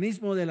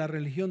cristianismo de la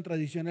religión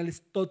tradicional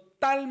es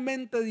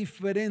totalmente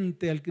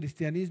diferente al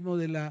cristianismo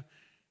de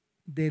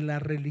la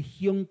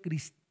religión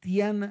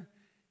cristiana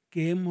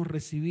que hemos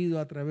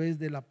recibido a través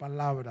de la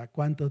palabra.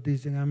 ¿Cuántos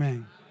dicen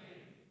amén?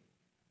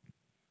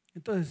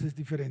 Entonces es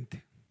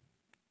diferente.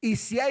 Y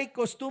si hay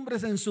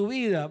costumbres en su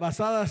vida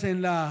basadas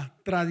en la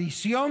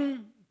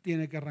tradición,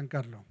 tiene que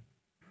arrancarlo.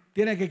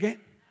 ¿Tiene que qué?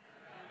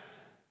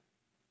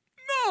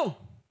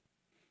 ¡No!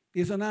 Y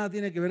eso nada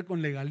tiene que ver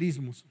con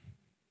legalismos.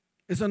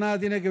 Eso nada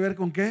tiene que ver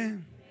con qué.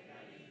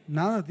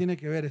 Nada tiene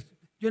que ver.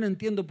 Yo no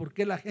entiendo por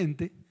qué la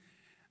gente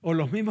o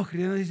los mismos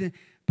cristianos dicen,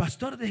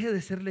 pastor, deje de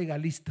ser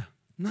legalista.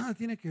 Nada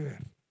tiene que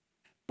ver.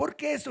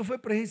 Porque eso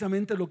fue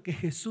precisamente lo que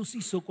Jesús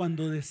hizo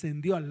cuando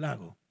descendió al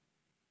lago.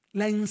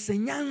 La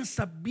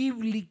enseñanza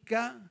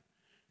bíblica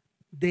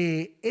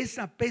de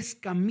esa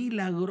pesca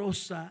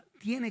milagrosa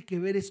tiene que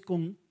ver es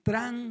con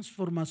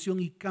transformación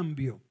y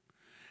cambio.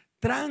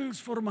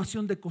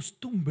 Transformación de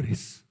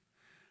costumbres,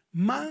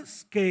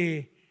 más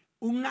que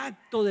un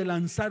acto de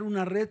lanzar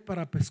una red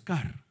para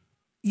pescar.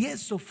 Y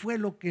eso fue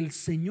lo que el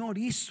Señor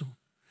hizo,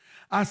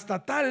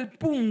 hasta tal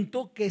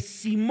punto que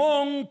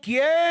Simón,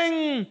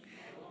 ¿quién?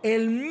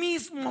 El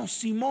mismo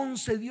Simón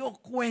se dio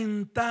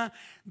cuenta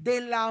de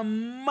la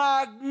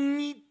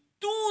magnitud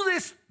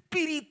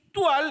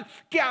espiritual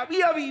que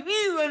había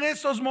vivido en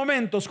esos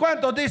momentos.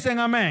 ¿Cuántos dicen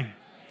amén?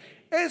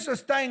 Eso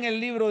está en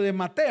el libro de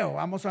Mateo.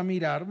 Vamos a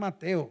mirar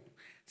Mateo.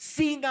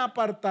 Sin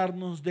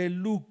apartarnos de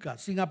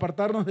Lucas. ¿Sin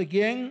apartarnos de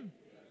quién?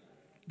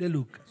 De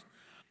Lucas.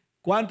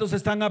 ¿Cuántos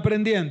están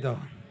aprendiendo?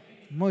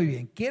 Muy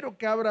bien. Quiero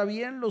que abra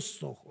bien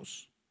los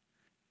ojos.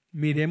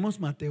 Miremos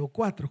Mateo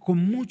 4 con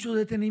mucho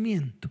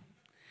detenimiento.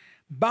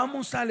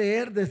 Vamos a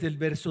leer desde el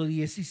verso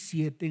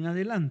 17 en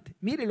adelante.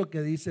 Mire lo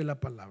que dice la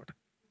palabra.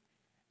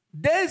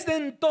 Desde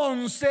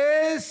entonces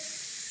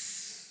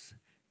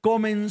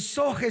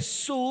comenzó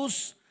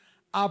Jesús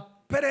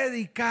a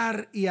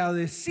predicar y a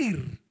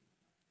decir: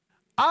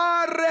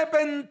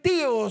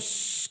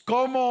 arrepentíos,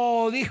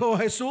 como dijo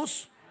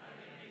Jesús.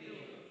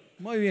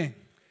 Muy bien.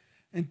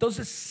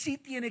 Entonces sí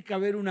tiene que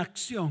haber una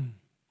acción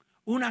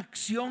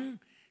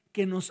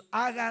que nos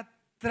haga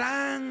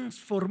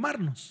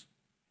transformarnos.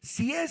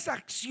 Si esa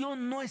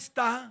acción no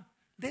está,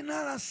 de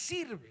nada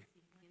sirve.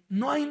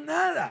 No hay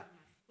nada,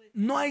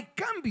 no hay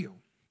cambio.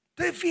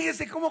 Entonces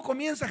fíjese cómo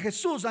comienza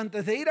Jesús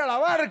antes de ir a la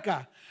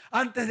barca,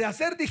 antes de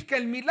hacer dizque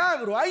el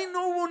milagro. Ahí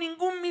no hubo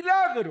ningún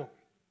milagro.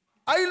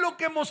 Ahí lo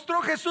que mostró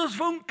Jesús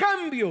fue un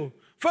cambio.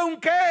 ¿Fue un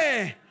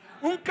qué?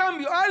 Un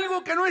cambio.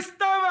 Algo que no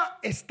estaba,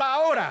 está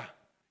ahora.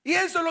 Y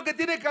eso es lo que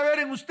tiene que haber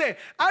en usted.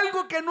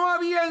 Algo que no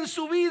había en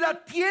su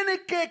vida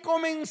tiene que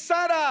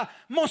comenzar a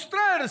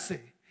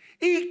mostrarse.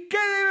 ¿Y qué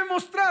debe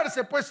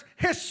mostrarse? Pues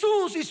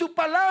Jesús y su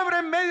palabra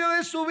en medio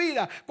de su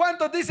vida.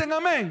 ¿Cuántos dicen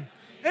amén?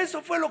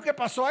 Eso fue lo que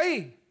pasó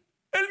ahí.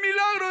 El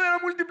milagro de la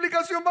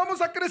multiplicación,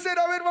 vamos a crecer,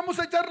 a ver, vamos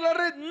a echar la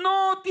red,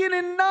 no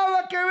tiene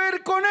nada que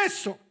ver con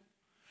eso.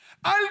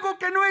 Algo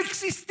que no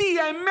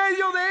existía en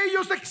medio de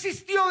ellos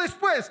existió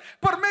después.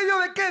 ¿Por medio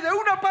de qué? De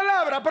una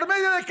palabra. ¿Por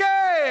medio de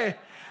qué?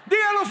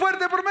 Dígalo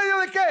fuerte, ¿por medio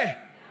de qué?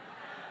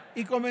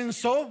 Y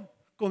comenzó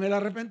con el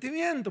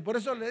arrepentimiento. Por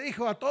eso le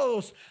dijo a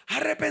todos,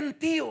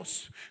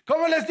 arrepentíos.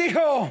 ¿Cómo les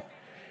dijo?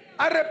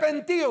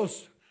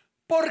 Arrepentíos.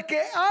 Porque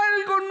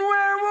algo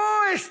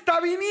nuevo está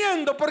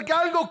viniendo. Porque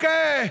algo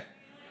que...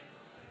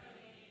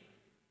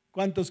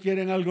 ¿Cuántos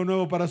quieren algo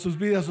nuevo para sus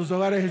vidas, sus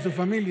hogares y sus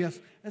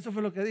familias? Eso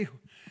fue lo que dijo.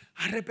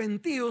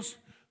 Arrepentíos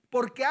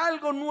porque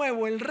algo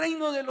nuevo, el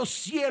reino de los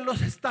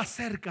cielos está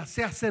cerca,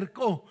 se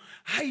acercó.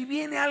 Ahí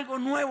viene algo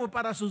nuevo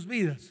para sus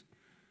vidas.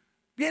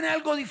 Viene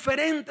algo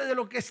diferente de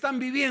lo que están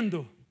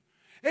viviendo.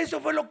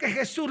 Eso fue lo que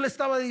Jesús le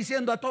estaba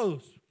diciendo a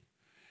todos.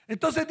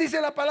 Entonces dice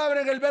la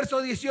palabra en el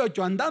verso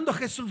 18: andando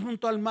Jesús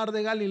junto al mar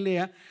de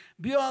Galilea,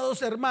 vio a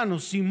dos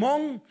hermanos,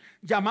 Simón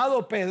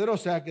llamado Pedro, o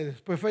sea que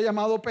después fue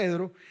llamado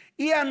Pedro,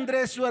 y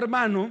Andrés su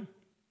hermano,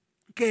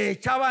 que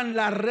echaban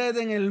la red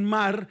en el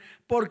mar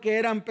porque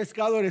eran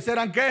pescadores.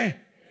 ¿Eran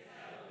qué?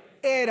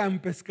 Eran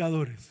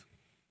pescadores.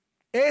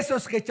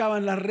 Esos que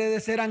echaban las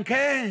redes eran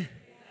 ¿qué?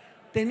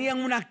 Tenían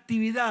una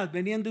actividad,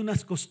 venían de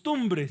unas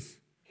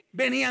costumbres,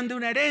 venían de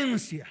una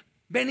herencia,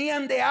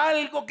 venían de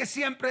algo que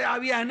siempre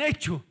habían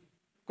hecho.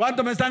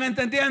 ¿Cuánto me están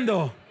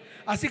entendiendo?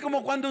 Así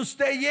como cuando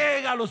usted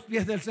llega a los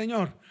pies del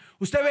Señor,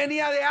 usted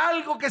venía de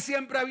algo que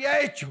siempre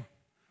había hecho,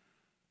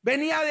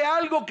 venía de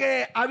algo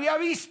que había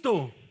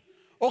visto,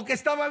 o que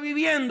estaba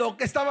viviendo, o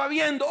que estaba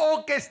viendo,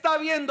 o que está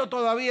viendo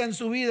todavía en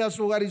su vida,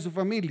 su hogar y su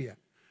familia.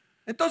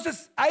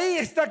 Entonces ahí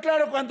está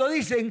claro cuando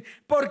dicen,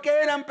 porque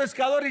eran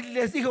pescadores, y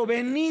les dijo,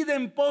 venid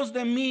en pos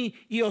de mí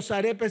y os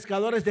haré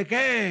pescadores ¿de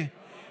qué?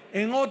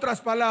 En otras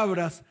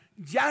palabras,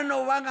 ya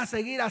no van a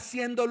seguir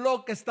haciendo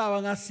lo que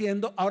estaban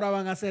haciendo, ahora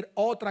van a hacer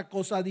otra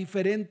cosa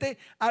diferente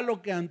a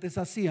lo que antes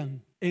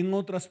hacían. En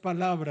otras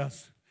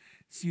palabras,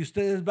 si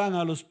ustedes van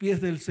a los pies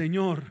del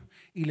Señor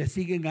y le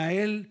siguen a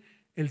Él,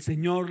 el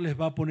Señor les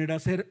va a poner a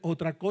hacer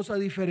otra cosa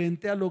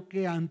diferente a lo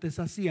que antes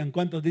hacían.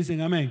 ¿Cuántos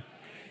dicen amén?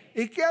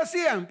 ¿Y qué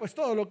hacían? Pues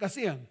todo lo que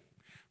hacían: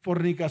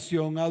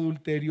 fornicación,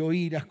 adulterio,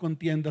 iras,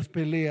 contiendas,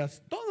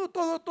 peleas,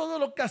 todo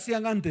lo que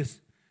hacían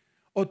antes,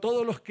 o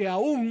todos los que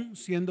aún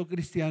siendo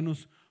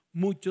cristianos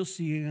muchos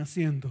siguen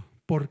haciendo.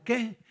 ¿Por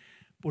qué?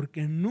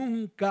 Porque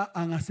nunca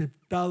han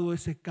aceptado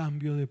ese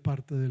cambio de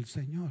parte del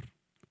Señor,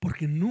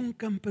 porque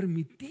nunca han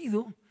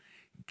permitido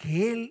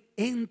que Él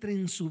entre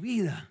en su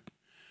vida,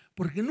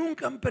 porque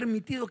nunca han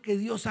permitido que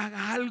Dios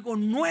haga algo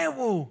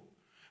nuevo,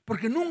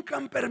 porque nunca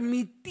han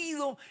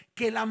permitido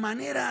que la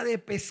manera de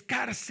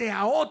pescar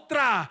sea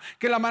otra,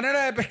 que la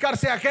manera de pescar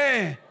sea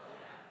 ¿qué?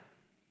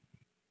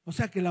 O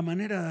sea, que la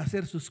manera de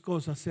hacer sus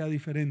cosas sea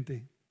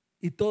diferente.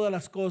 Y todas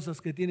las cosas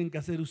que tienen que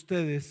hacer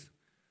ustedes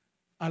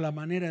a la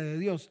manera de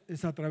Dios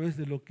es a través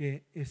de lo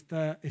que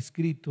está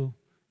escrito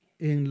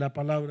en la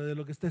palabra, de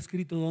lo que está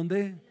escrito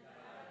 ¿dónde?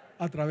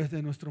 A través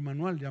de nuestro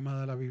manual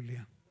llamada la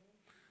Biblia.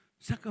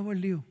 Se acabó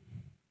el lío.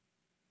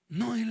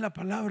 No es la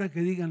palabra que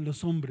digan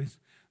los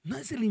hombres, no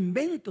es el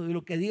invento de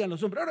lo que digan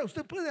los hombres. Ahora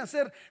usted puede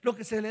hacer lo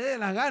que se le dé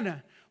la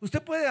gana,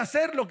 usted puede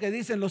hacer lo que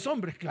dicen los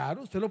hombres,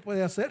 claro, usted lo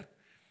puede hacer.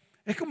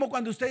 Es como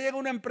cuando usted llega a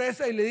una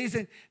empresa y le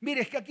dicen,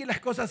 mire, es que aquí las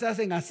cosas se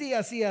hacen así,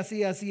 así,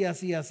 así, así,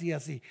 así, así,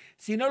 así.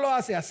 Si no lo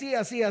hace así,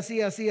 así,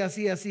 así, así,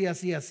 así, así,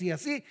 así, así,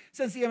 así,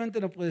 sencillamente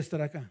no puede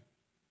estar acá.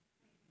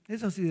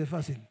 Es así de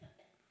fácil.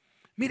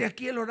 Mire,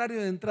 aquí el horario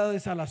de entrada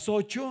es a las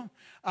 8,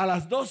 a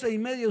las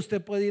 12:30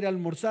 usted puede ir a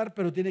almorzar,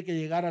 pero tiene que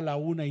llegar a la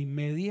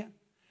 1:30,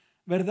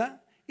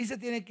 ¿verdad? Y se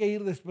tiene que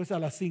ir después a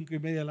las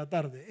 5:30 de la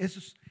tarde. Ese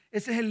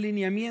es el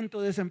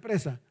lineamiento de esa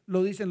empresa,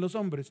 lo dicen los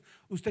hombres.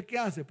 ¿Usted qué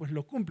hace? Pues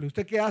lo cumple.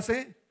 ¿Usted qué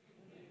hace?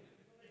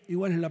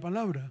 Igual es la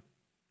palabra.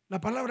 La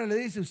palabra le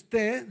dice: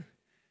 usted,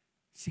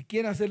 si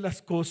quiere hacer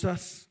las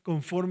cosas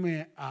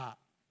conforme a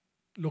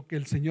lo que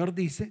el Señor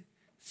dice,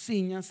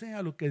 cíñase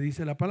a lo que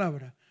dice la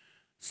palabra.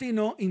 Si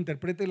no,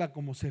 interprétela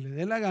como se le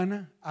dé la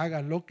gana,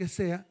 haga lo que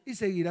sea y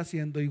seguirá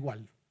siendo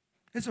igual.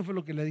 Eso fue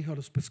lo que le dijo a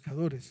los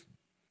pescadores.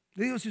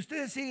 Le digo, si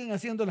ustedes siguen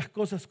haciendo las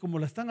cosas como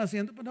las están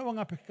haciendo, pues no van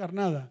a pescar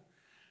nada.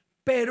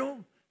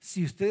 Pero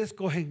si ustedes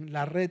cogen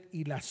la red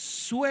y la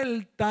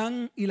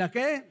sueltan, ¿y la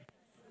qué?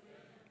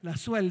 La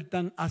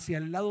sueltan hacia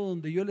el lado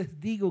donde yo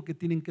les digo que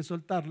tienen que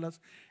soltarlas,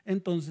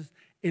 entonces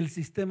el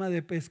sistema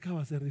de pesca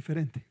va a ser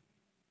diferente.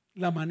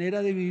 La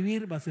manera de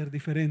vivir va a ser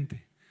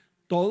diferente.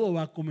 Todo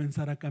va a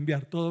comenzar a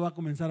cambiar. ¿Todo va a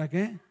comenzar a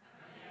qué?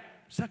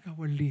 Se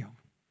acabó el lío.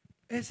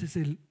 Ese es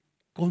el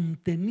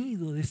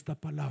contenido de esta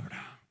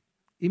palabra.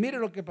 Y mire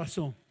lo que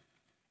pasó.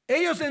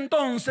 Ellos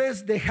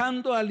entonces,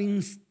 dejando al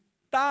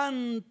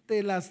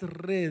instante las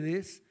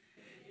redes,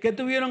 ¿qué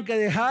tuvieron que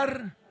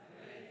dejar?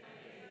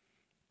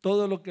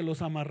 Todo lo que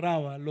los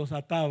amarraba, los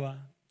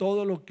ataba,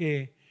 todo lo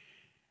que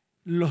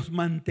los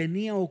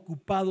mantenía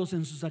ocupados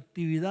en sus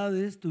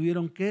actividades,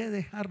 tuvieron que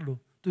dejarlo.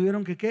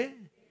 ¿Tuvieron que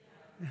qué?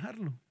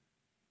 Dejarlo.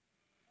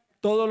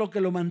 todo lo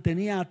que lo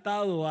mantenía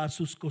atado a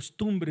sus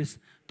costumbres,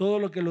 todo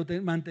lo que lo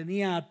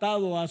mantenía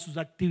atado a sus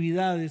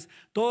actividades,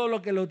 todo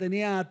lo que lo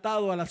tenía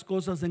atado a las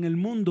cosas en el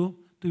mundo,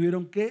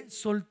 tuvieron que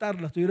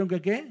soltarlas. ¿Tuvieron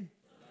que qué?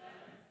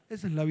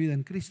 Esa es la vida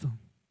en Cristo.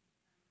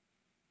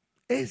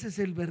 Ese es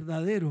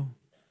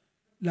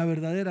la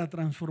verdadera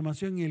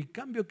transformación y el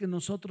cambio que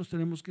nosotros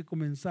tenemos que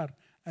comenzar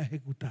a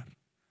ejecutar.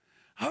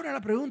 Ahora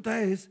la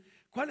pregunta es,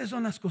 ¿cuáles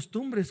son las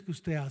costumbres que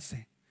usted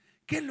hace?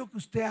 ¿Qué es lo que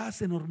usted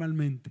hace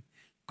normalmente?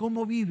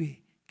 ¿Cómo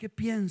vive? ¿Qué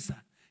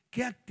piensa?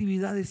 ¿Qué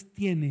actividades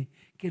tiene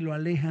que lo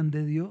alejan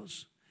de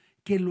Dios?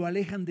 ¿Que lo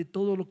alejan de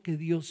todo lo que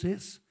Dios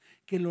es?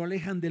 ¿Que lo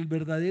alejan del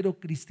verdadero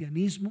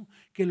cristianismo?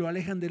 ¿Que lo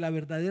alejan de la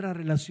verdadera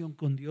relación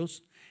con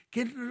Dios?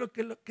 ¿Qué es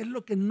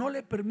lo que no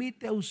le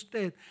permite a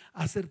usted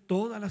hacer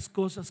todas las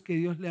cosas que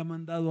Dios le ha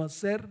mandado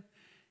hacer?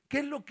 ¿Qué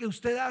es lo que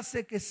usted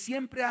hace que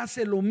siempre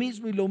hace lo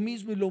mismo y lo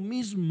mismo y lo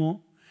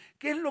mismo?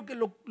 ¿Qué es lo que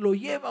lo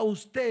lleva a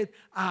usted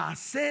a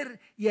hacer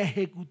y a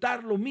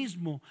ejecutar lo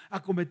mismo, a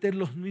cometer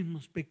los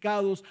mismos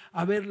pecados,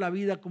 a ver la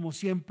vida como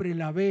siempre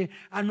la ve,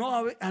 a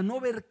no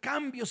ver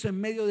cambios en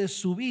medio de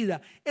su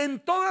vida? En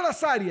todas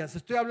las áreas,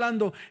 estoy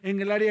hablando en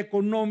el área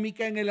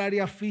económica, en el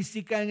área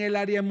física, en el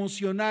área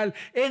emocional,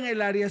 en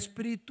el área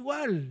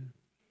espiritual.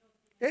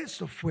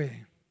 Eso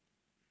fue.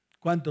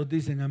 ¿Cuántos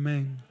dicen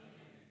amén?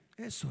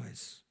 Eso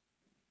es.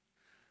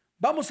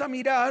 Vamos a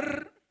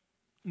mirar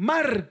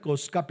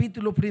Marcos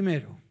capítulo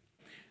 1.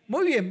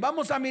 Muy bien,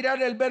 vamos a mirar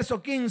el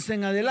verso 15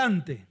 en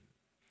adelante.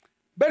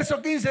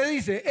 Verso 15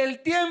 dice: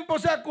 el tiempo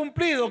se ha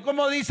cumplido.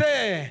 ¿Cómo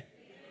dice?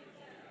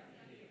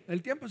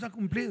 El tiempo se ha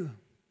cumplido.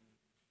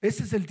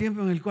 Ese es el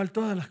tiempo en el cual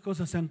todas las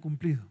cosas se han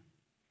cumplido.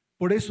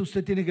 Por eso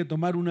usted tiene que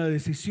tomar una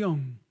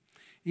decisión.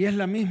 Y es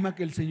la misma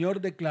que el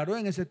Señor declaró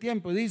en ese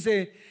tiempo.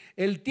 Dice: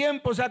 el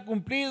tiempo se ha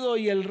cumplido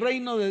y el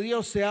reino de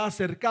Dios se ha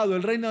acercado.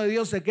 ¿El reino de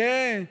Dios se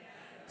qué?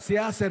 Se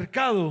ha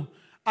acercado.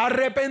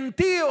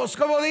 Arrepentíos,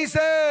 como dice.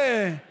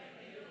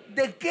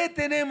 ¿De qué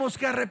tenemos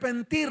que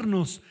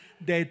arrepentirnos?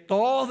 De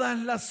todas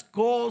las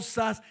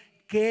cosas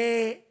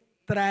que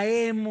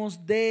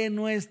traemos de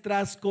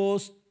nuestras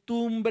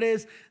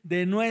costumbres,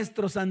 de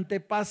nuestros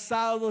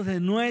antepasados, de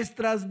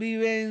nuestras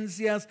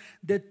vivencias,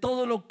 de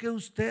todo lo que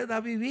usted ha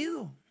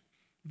vivido,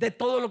 de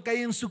todo lo que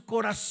hay en su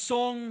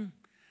corazón,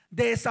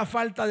 de esa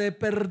falta de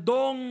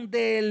perdón,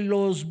 de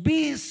los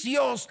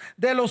vicios,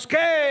 de los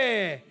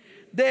que...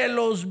 de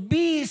los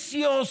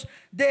vicios,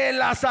 de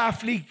las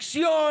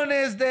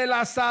aflicciones, de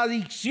las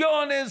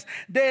adicciones,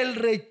 del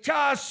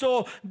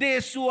rechazo,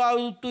 de su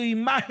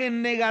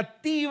autoimagen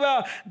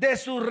negativa, de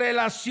sus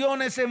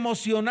relaciones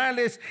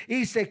emocionales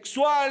y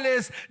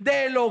sexuales,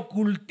 del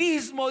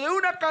ocultismo, de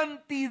una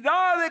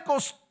cantidad de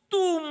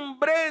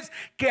costumbres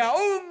que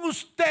aún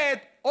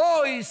usted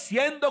hoy,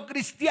 siendo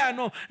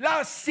cristiano,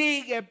 las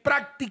sigue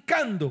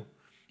practicando.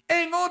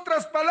 En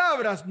otras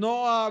palabras,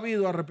 no ha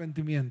habido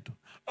arrepentimiento.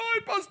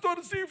 Ay,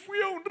 pastor, sí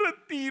fui a un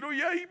retiro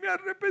y ahí me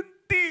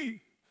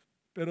arrepentí.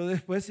 Pero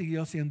después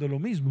siguió haciendo lo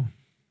mismo.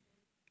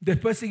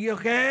 Después siguió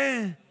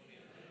 ¿qué?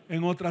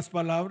 En otras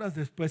palabras,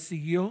 después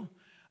siguió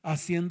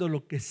haciendo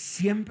lo que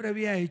siempre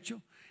había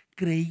hecho,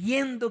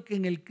 creyendo que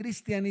en el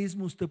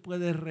cristianismo usted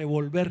puede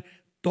revolver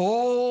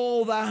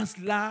todas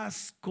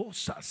las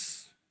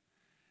cosas.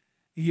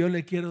 Y yo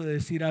le quiero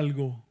decir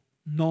algo: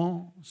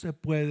 no se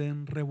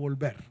pueden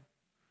revolver.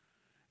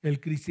 El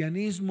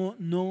cristianismo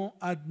no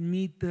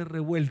admite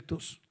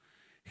revueltos.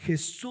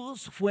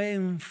 Jesús fue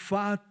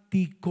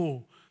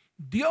enfático.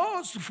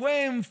 Dios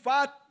fue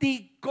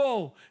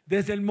enfático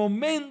desde el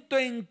momento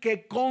en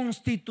que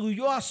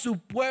constituyó a su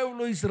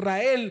pueblo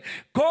Israel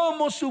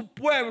como su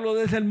pueblo.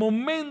 Desde el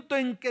momento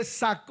en que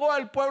sacó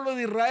al pueblo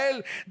de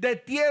Israel de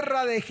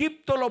tierra de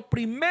Egipto, lo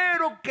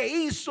primero que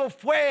hizo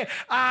fue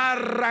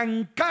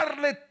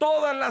arrancarle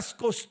todas las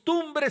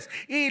costumbres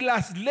y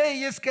las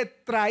leyes que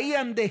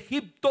traían de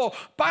Egipto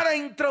para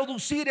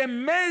introducir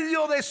en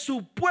medio de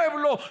su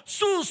pueblo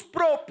sus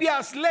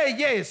propias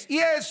leyes. Y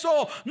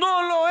eso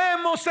no lo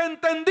hemos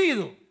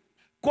entendido.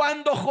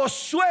 Cuando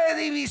Josué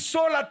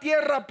divisó la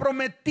tierra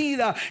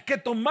prometida, que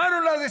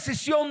tomaron la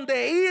decisión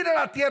de ir a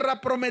la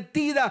tierra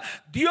prometida,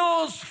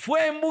 Dios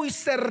fue muy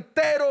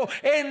certero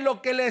en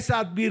lo que les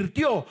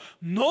advirtió: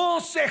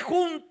 no se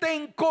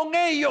junten con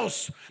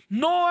ellos,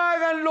 no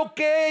hagan lo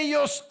que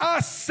ellos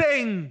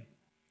hacen.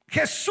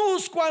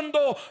 Jesús,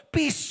 cuando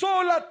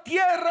pisó la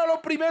tierra,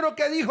 lo primero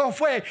que dijo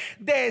fue: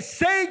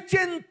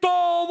 desechen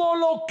todo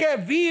lo que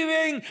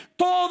viven,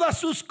 todas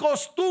sus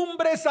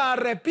costumbres,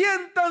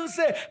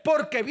 arrepiéntanse,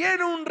 porque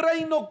viene un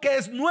reino que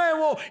es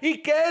nuevo y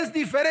que es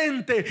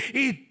diferente.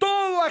 Y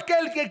todo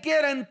aquel que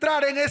quiera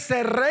entrar en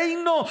ese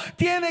reino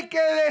tiene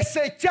que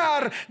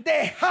desechar,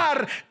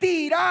 dejar,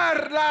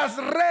 tirar las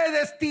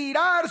redes,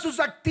 tirar sus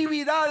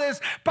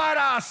actividades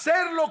para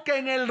hacer lo que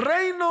en el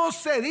reino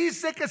se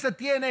dice que se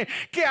tiene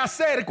que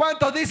hacer.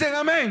 ¿Cuántos dicen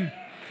amén?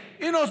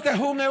 Y nos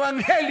dejó un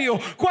evangelio.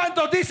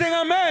 ¿Cuántos dicen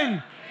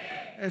amén?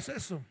 Es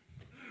eso.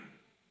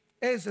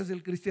 Ese es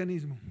el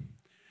cristianismo.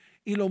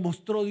 Y lo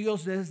mostró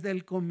Dios desde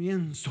el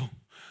comienzo.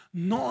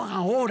 No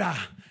ahora,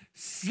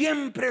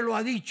 siempre lo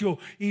ha dicho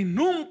y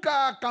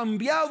nunca ha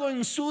cambiado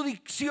en su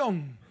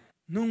dicción.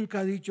 Nunca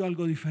ha dicho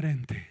algo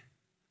diferente.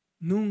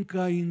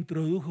 Nunca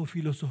introdujo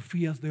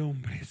filosofías de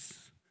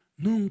hombres.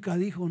 Nunca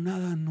dijo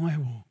nada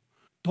nuevo.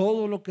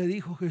 Todo lo que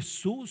dijo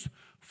Jesús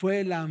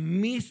fue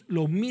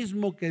lo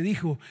mismo que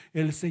dijo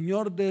el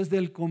Señor desde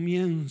el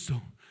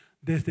comienzo,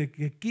 desde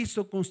que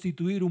quiso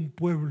constituir un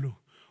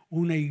pueblo,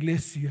 una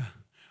iglesia,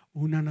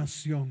 una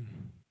nación,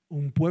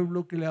 un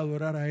pueblo que le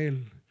adorara a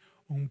Él,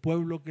 un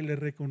pueblo que le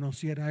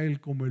reconociera a Él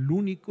como el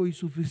único y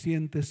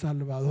suficiente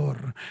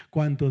Salvador.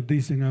 ¿Cuántos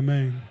dicen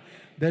amén?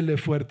 Denle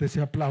fuerte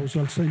ese aplauso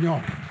al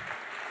Señor.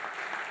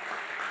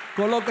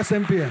 Colóquese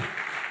en pie.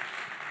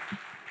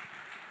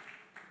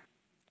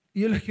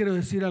 Y yo les quiero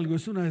decir algo,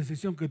 es una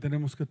decisión que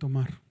tenemos que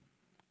tomar.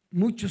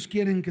 Muchos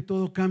quieren que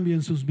todo cambie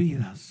en sus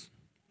vidas.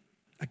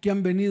 Aquí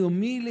han venido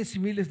miles y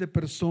miles de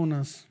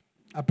personas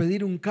a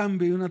pedir un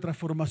cambio y una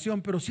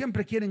transformación, pero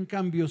siempre quieren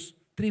cambios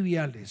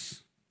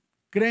triviales.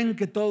 Creen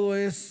que todo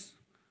es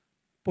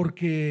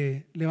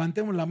porque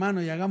levantemos la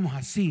mano y hagamos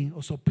así,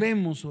 o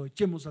soplemos o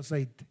echemos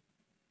aceite.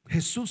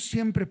 Jesús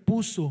siempre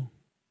puso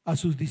a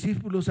sus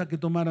discípulos a que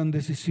tomaran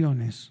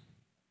decisiones.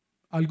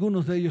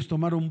 Algunos de ellos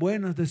tomaron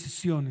buenas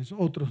decisiones,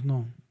 otros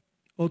no.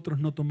 Otros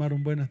no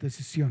tomaron buenas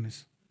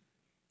decisiones.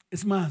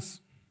 Es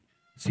más,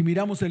 si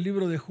miramos el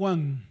libro de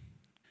Juan,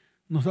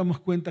 nos damos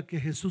cuenta que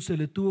Jesús se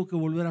le tuvo que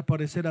volver a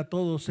aparecer a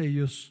todos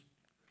ellos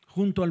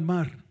junto al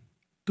mar.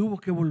 Tuvo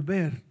que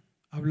volver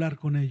a hablar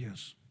con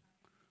ellos,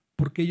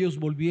 porque ellos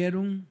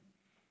volvieron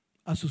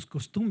a sus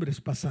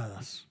costumbres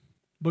pasadas.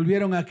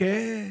 ¿Volvieron a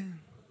qué?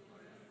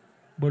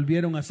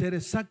 Volvieron a hacer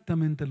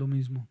exactamente lo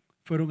mismo.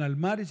 Fueron al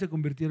mar y se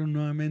convirtieron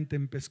nuevamente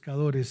en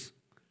pescadores,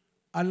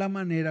 a la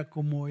manera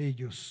como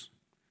ellos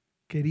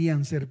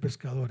querían ser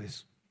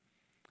pescadores.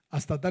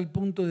 Hasta tal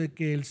punto de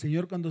que el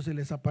Señor, cuando se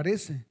les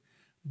aparece,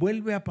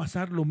 vuelve a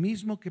pasar lo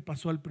mismo que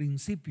pasó al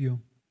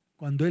principio.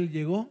 Cuando Él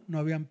llegó, no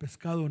habían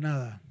pescado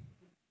nada.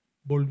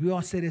 Volvió a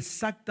hacer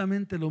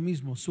exactamente lo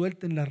mismo.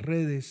 Suelten las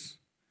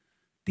redes,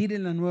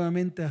 tírenla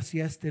nuevamente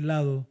hacia este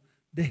lado,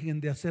 dejen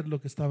de hacer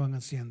lo que estaban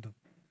haciendo.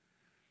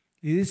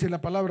 Y dice la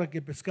palabra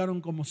que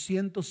pescaron como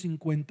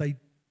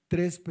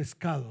 153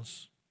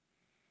 pescados.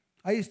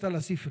 Ahí está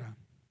la cifra.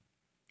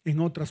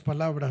 En otras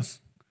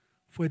palabras,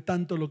 fue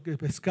tanto lo que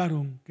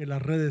pescaron que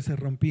las redes se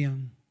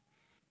rompían.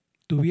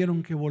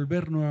 Tuvieron que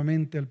volver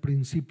nuevamente al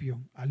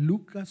principio, a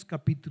Lucas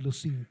capítulo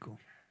 5.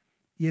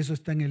 Y eso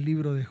está en el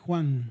libro de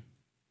Juan,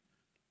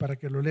 para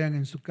que lo lean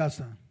en su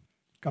casa,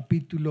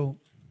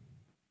 capítulo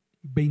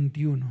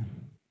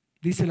 21.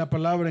 Dice la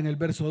palabra en el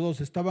verso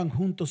 2, estaban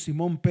juntos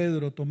Simón,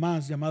 Pedro,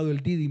 Tomás, llamado el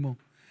Dídimo,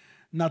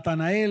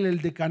 Natanael,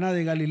 el de Caná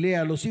de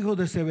Galilea, los hijos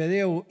de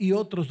Zebedeo y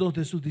otros dos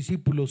de sus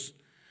discípulos.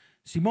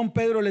 Simón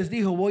Pedro les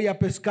dijo, voy a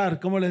pescar.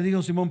 ¿Cómo les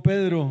dijo Simón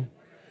Pedro?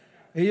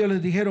 Ellos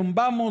les dijeron,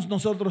 vamos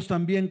nosotros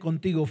también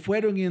contigo.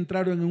 Fueron y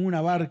entraron en una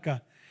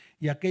barca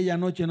y aquella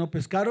noche no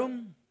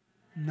pescaron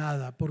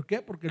nada. ¿Por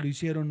qué? Porque lo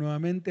hicieron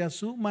nuevamente a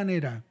su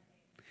manera.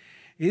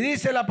 Y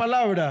dice la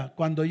palabra,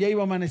 cuando ya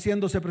iba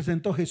amaneciendo se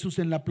presentó Jesús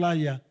en la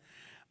playa.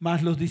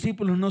 Mas los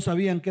discípulos no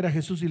sabían que era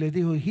Jesús y les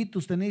dijo,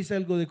 hijitos, ¿tenéis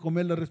algo de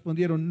comer? Le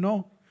respondieron,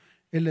 no.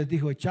 Él les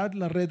dijo, echad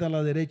la red a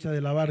la derecha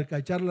de la barca.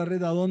 ¿Echad la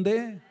red a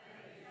dónde?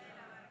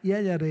 Y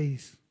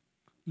hallaréis.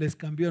 Les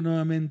cambió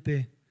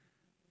nuevamente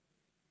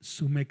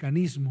su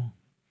mecanismo,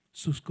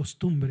 sus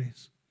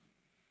costumbres,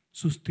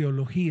 sus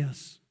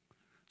teologías,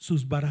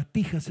 sus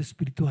baratijas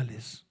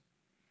espirituales,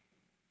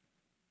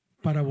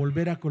 para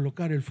volver a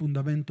colocar el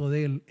fundamento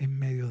de Él en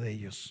medio de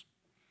ellos.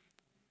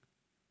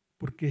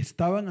 Porque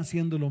estaban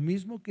haciendo lo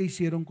mismo que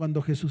hicieron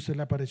cuando Jesús se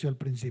le apareció al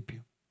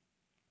principio.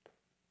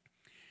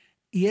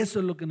 Y eso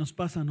es lo que nos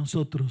pasa a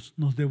nosotros.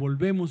 Nos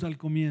devolvemos al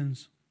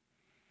comienzo.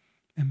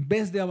 En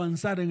vez de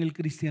avanzar en el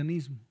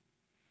cristianismo,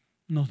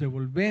 nos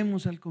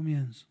devolvemos al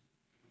comienzo.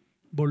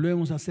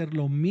 Volvemos a hacer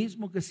lo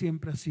mismo que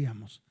siempre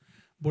hacíamos.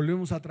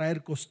 Volvemos a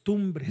traer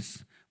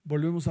costumbres,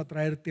 volvemos a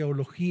traer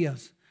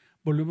teologías,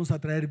 volvemos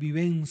a traer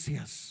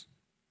vivencias.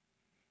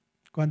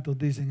 ¿Cuántos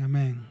dicen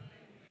amén?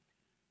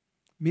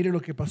 Mire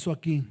lo que pasó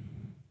aquí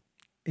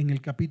en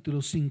el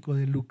capítulo 5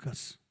 de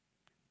Lucas,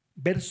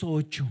 verso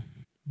 8.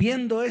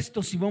 Viendo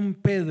esto, Simón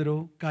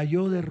Pedro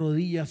cayó de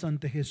rodillas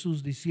ante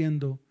Jesús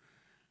diciendo,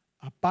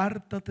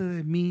 apártate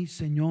de mí,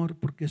 Señor,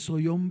 porque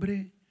soy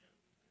hombre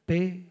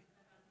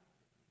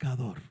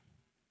pecador.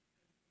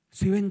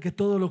 Si ven que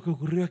todo lo que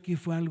ocurrió aquí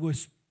fue algo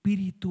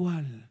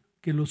espiritual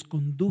que los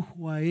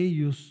condujo a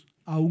ellos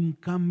a un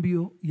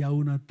cambio y a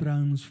una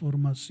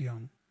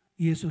transformación.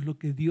 Y eso es lo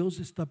que Dios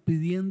está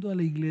pidiendo a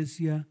la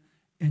iglesia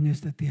en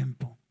este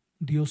tiempo.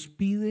 Dios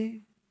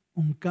pide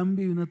un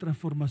cambio y una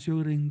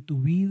transformación en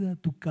tu vida,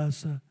 tu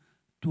casa,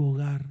 tu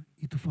hogar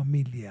y tu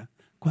familia.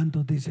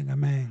 ¿Cuántos dicen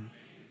amén?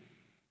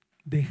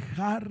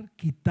 Dejar,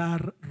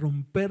 quitar,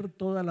 romper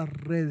todas las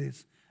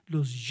redes,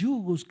 los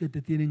yugos que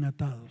te tienen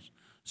atados.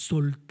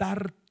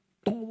 Soltar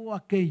todo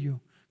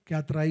aquello que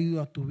ha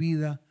traído a tu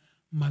vida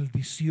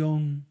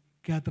maldición,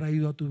 que ha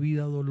traído a tu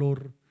vida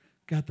dolor,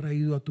 que ha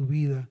traído a tu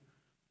vida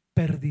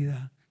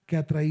pérdida, que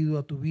ha traído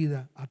a tu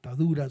vida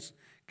ataduras,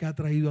 que ha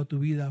traído a tu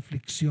vida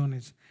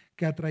aflicciones,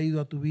 que ha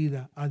traído a tu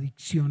vida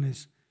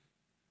adicciones,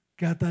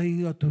 que ha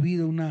traído a tu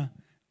vida una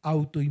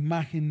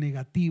autoimagen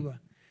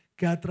negativa,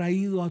 que ha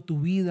traído a tu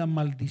vida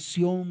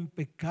maldición,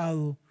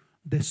 pecado,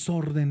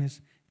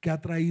 desórdenes, que ha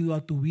traído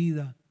a tu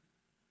vida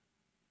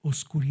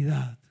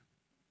oscuridad,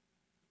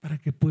 para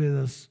que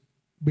puedas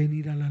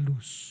venir a la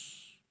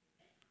luz.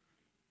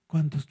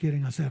 ¿Cuántos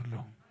quieren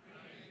hacerlo?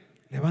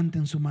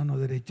 Levanten su mano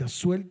derecha,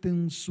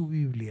 suelten su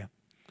Biblia,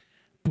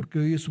 porque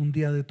hoy es un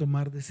día de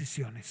tomar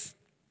decisiones.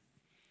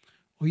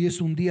 Hoy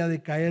es un día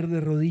de caer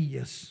de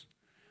rodillas.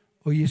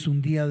 Hoy es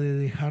un día de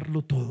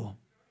dejarlo todo.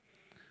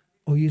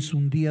 Hoy es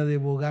un día de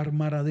bogar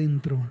mar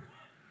adentro.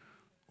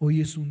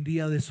 Hoy es un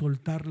día de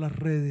soltar las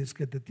redes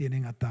que te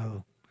tienen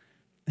atado,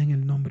 en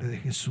el nombre de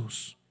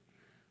Jesús.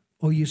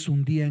 Hoy es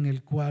un día en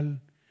el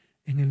cual,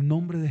 en el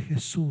nombre de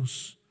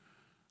Jesús,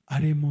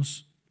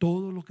 haremos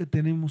todo lo que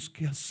tenemos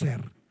que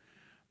hacer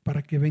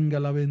para que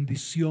venga la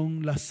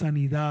bendición, la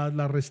sanidad,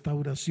 la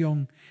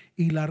restauración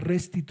y la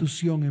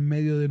restitución en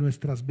medio de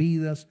nuestras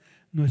vidas,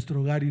 nuestro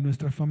hogar y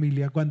nuestra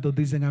familia. ¿Cuántos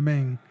dicen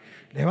amén?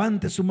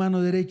 Levante su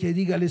mano derecha y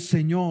dígale: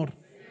 Señor,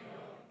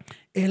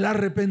 el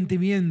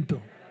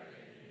arrepentimiento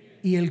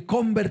y el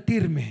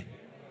convertirme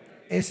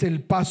es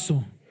el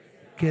paso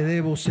que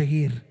debo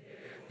seguir.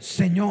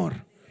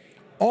 Señor,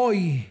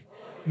 hoy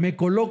me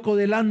coloco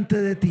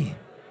delante de ti.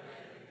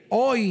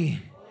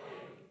 Hoy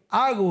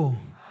hago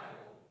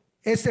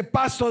ese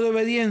paso de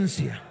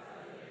obediencia,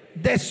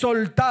 de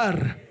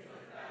soltar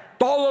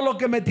todo lo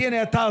que me tiene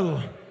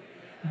atado,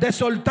 de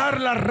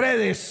soltar las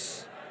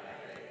redes,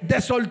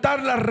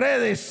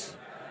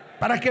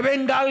 para que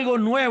venga algo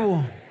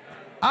nuevo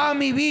a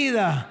mi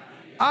vida,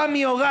 a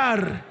mi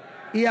hogar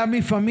y a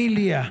mi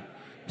familia.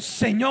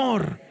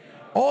 Señor,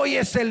 hoy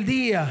es el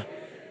día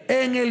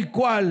en el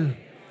cual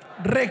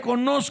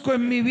reconozco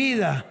en mi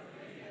vida,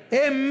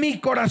 en mi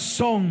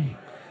corazón,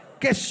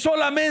 que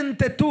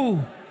solamente tú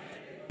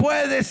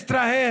puedes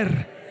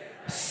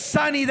traer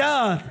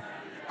sanidad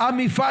a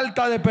mi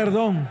falta de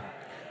perdón.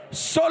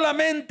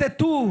 Solamente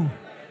tú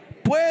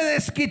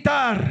puedes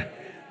quitar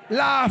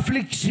la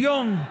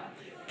aflicción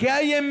que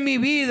hay en mi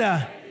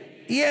vida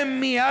y en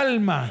mi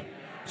alma.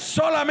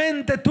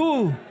 Solamente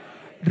tú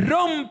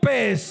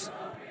rompes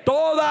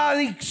toda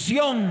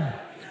adicción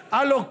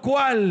a lo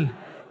cual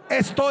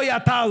estoy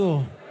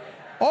atado.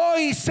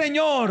 Hoy,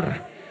 Señor,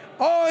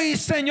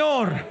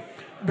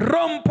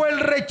 rompo el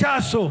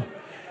rechazo,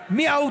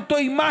 mi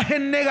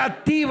autoimagen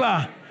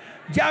negativa,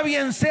 ya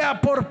bien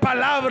sea por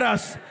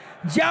palabras,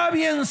 ya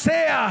bien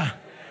sea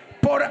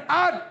por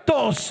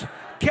actos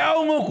que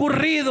han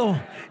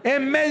ocurrido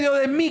en medio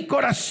de mi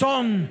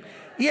corazón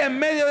y en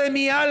medio de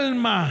mi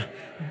alma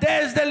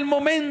desde el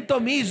momento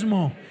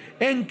mismo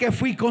en que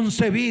fui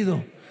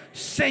concebido.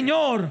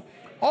 Señor,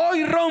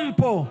 hoy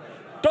rompo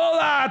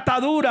toda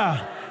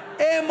atadura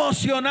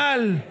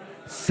emocional,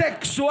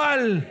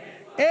 sexual,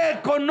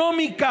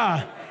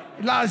 económica,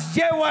 las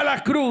llevo a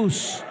la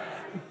cruz.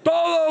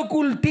 Todo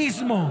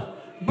ocultismo,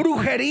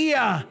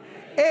 brujería,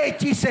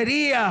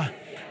 hechicería,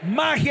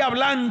 magia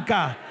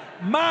blanca,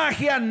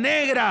 magia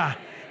negra,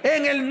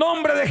 en el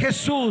nombre de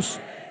Jesús,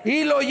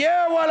 y lo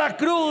llevo a la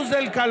cruz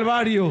del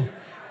Calvario.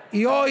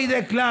 Y hoy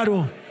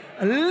declaro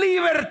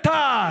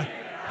libertad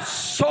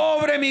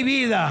sobre mi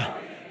vida,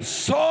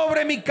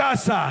 sobre mi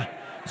casa,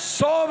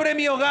 sobre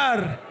mi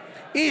hogar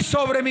y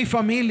sobre mi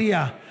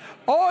familia.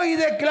 Hoy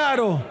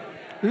declaro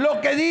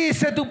lo que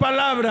dice tu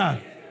palabra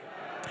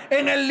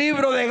en el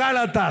libro de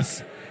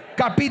Gálatas,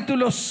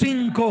 capítulo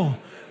 5,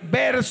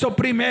 verso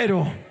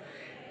 1.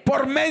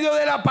 Por medio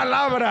de la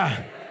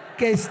palabra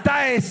que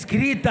está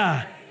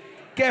escrita,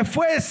 que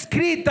fue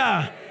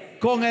escrita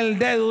con el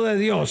dedo de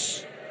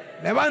Dios.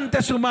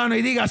 Levante su mano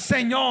y diga: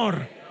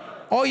 Señor,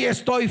 hoy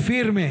estoy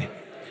firme.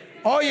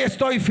 Hoy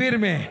estoy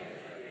firme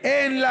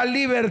en la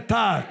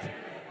libertad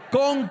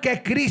con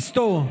que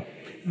Cristo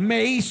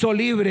me hizo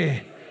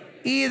libre,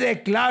 y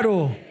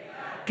declaro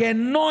que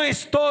no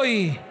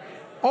estoy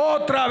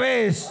otra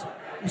vez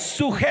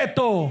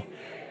sujeto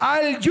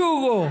al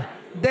yugo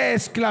de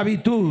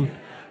esclavitud.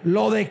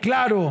 Lo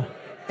declaro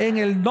en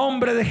el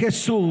nombre de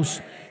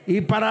Jesús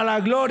y para la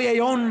gloria y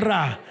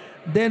honra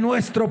de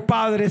nuestro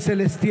Padre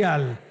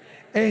Celestial,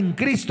 en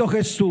Cristo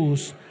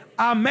Jesús.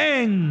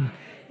 Amén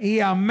y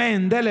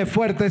amén. Dele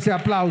fuerte ese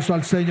aplauso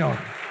al Señor.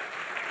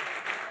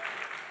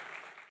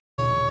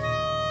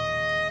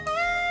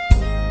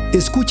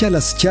 Escucha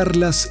las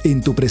charlas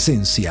En Tu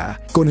Presencia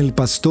con el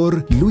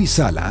pastor Luis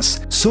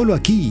Salas, solo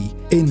aquí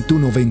en tu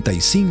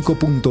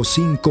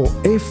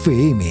 95.5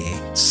 FM.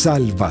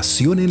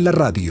 Salvación en la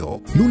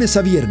radio, lunes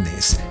a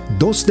viernes,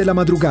 2 de la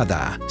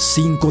madrugada,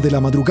 5 de la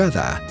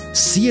madrugada,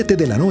 7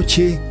 de la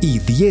noche y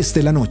 10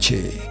 de la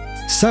noche.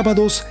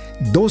 Sábados,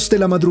 2 de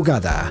la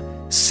madrugada,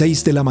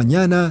 6 de la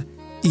mañana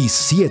y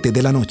 7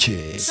 de la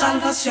noche.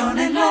 Salvación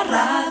en la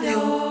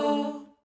radio.